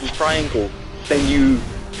L1 and triangle, then you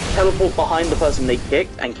teleport behind the person they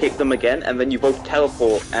kicked and kick them again, and then you both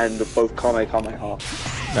teleport and both Kamehameha.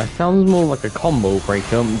 That sounds more like a combo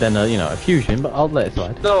breaker than a, you know, a fusion, but I'll let it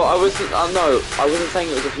slide. No, I wasn't. No, I wasn't saying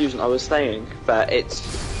it was a fusion. I was saying that it's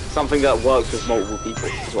something that works with multiple people.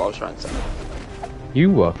 Is what I was trying to say. You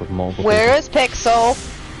work with multiple Where is Pixel?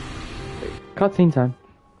 people. Cutscene time.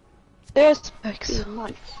 There's Pixel.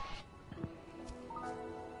 Nice.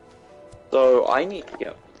 So I need to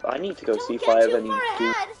go. I need to go see if I have any.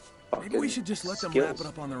 Maybe we should just let them wrap it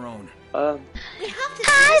up on their own. We have to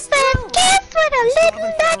Guess what a Still little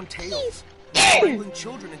haven't found Tails. Wrangling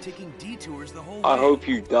children and taking detours the whole way. I hope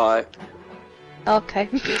you die. Okay.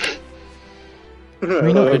 Can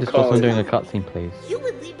we not just focus on doing a cutscene, please? You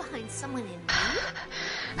would leave behind someone in need?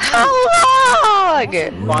 How long?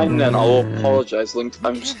 Fine then, I'll apologize, Link.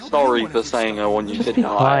 I'm sorry for saying I want you to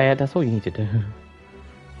die. Quiet, that's all you need to do.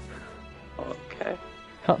 Okay.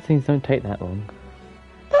 Cutscenes don't take that long.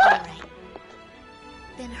 Alright.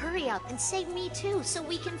 Then hurry up and save me too, so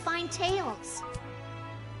we can find Tails.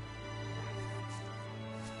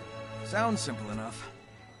 Sounds simple enough.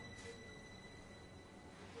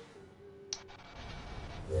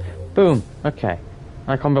 Boom. Okay.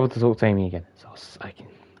 I can't be able to talk to Amy again. So I can.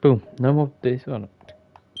 Boom. No more this one.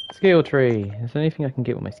 Skill tree. Is there anything I can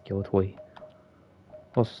get with my skill tree?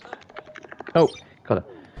 What's... Oh, got it.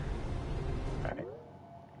 Alright.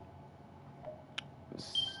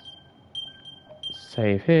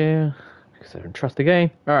 Save here. Because I don't trust the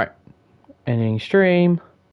game. Alright. Ending stream.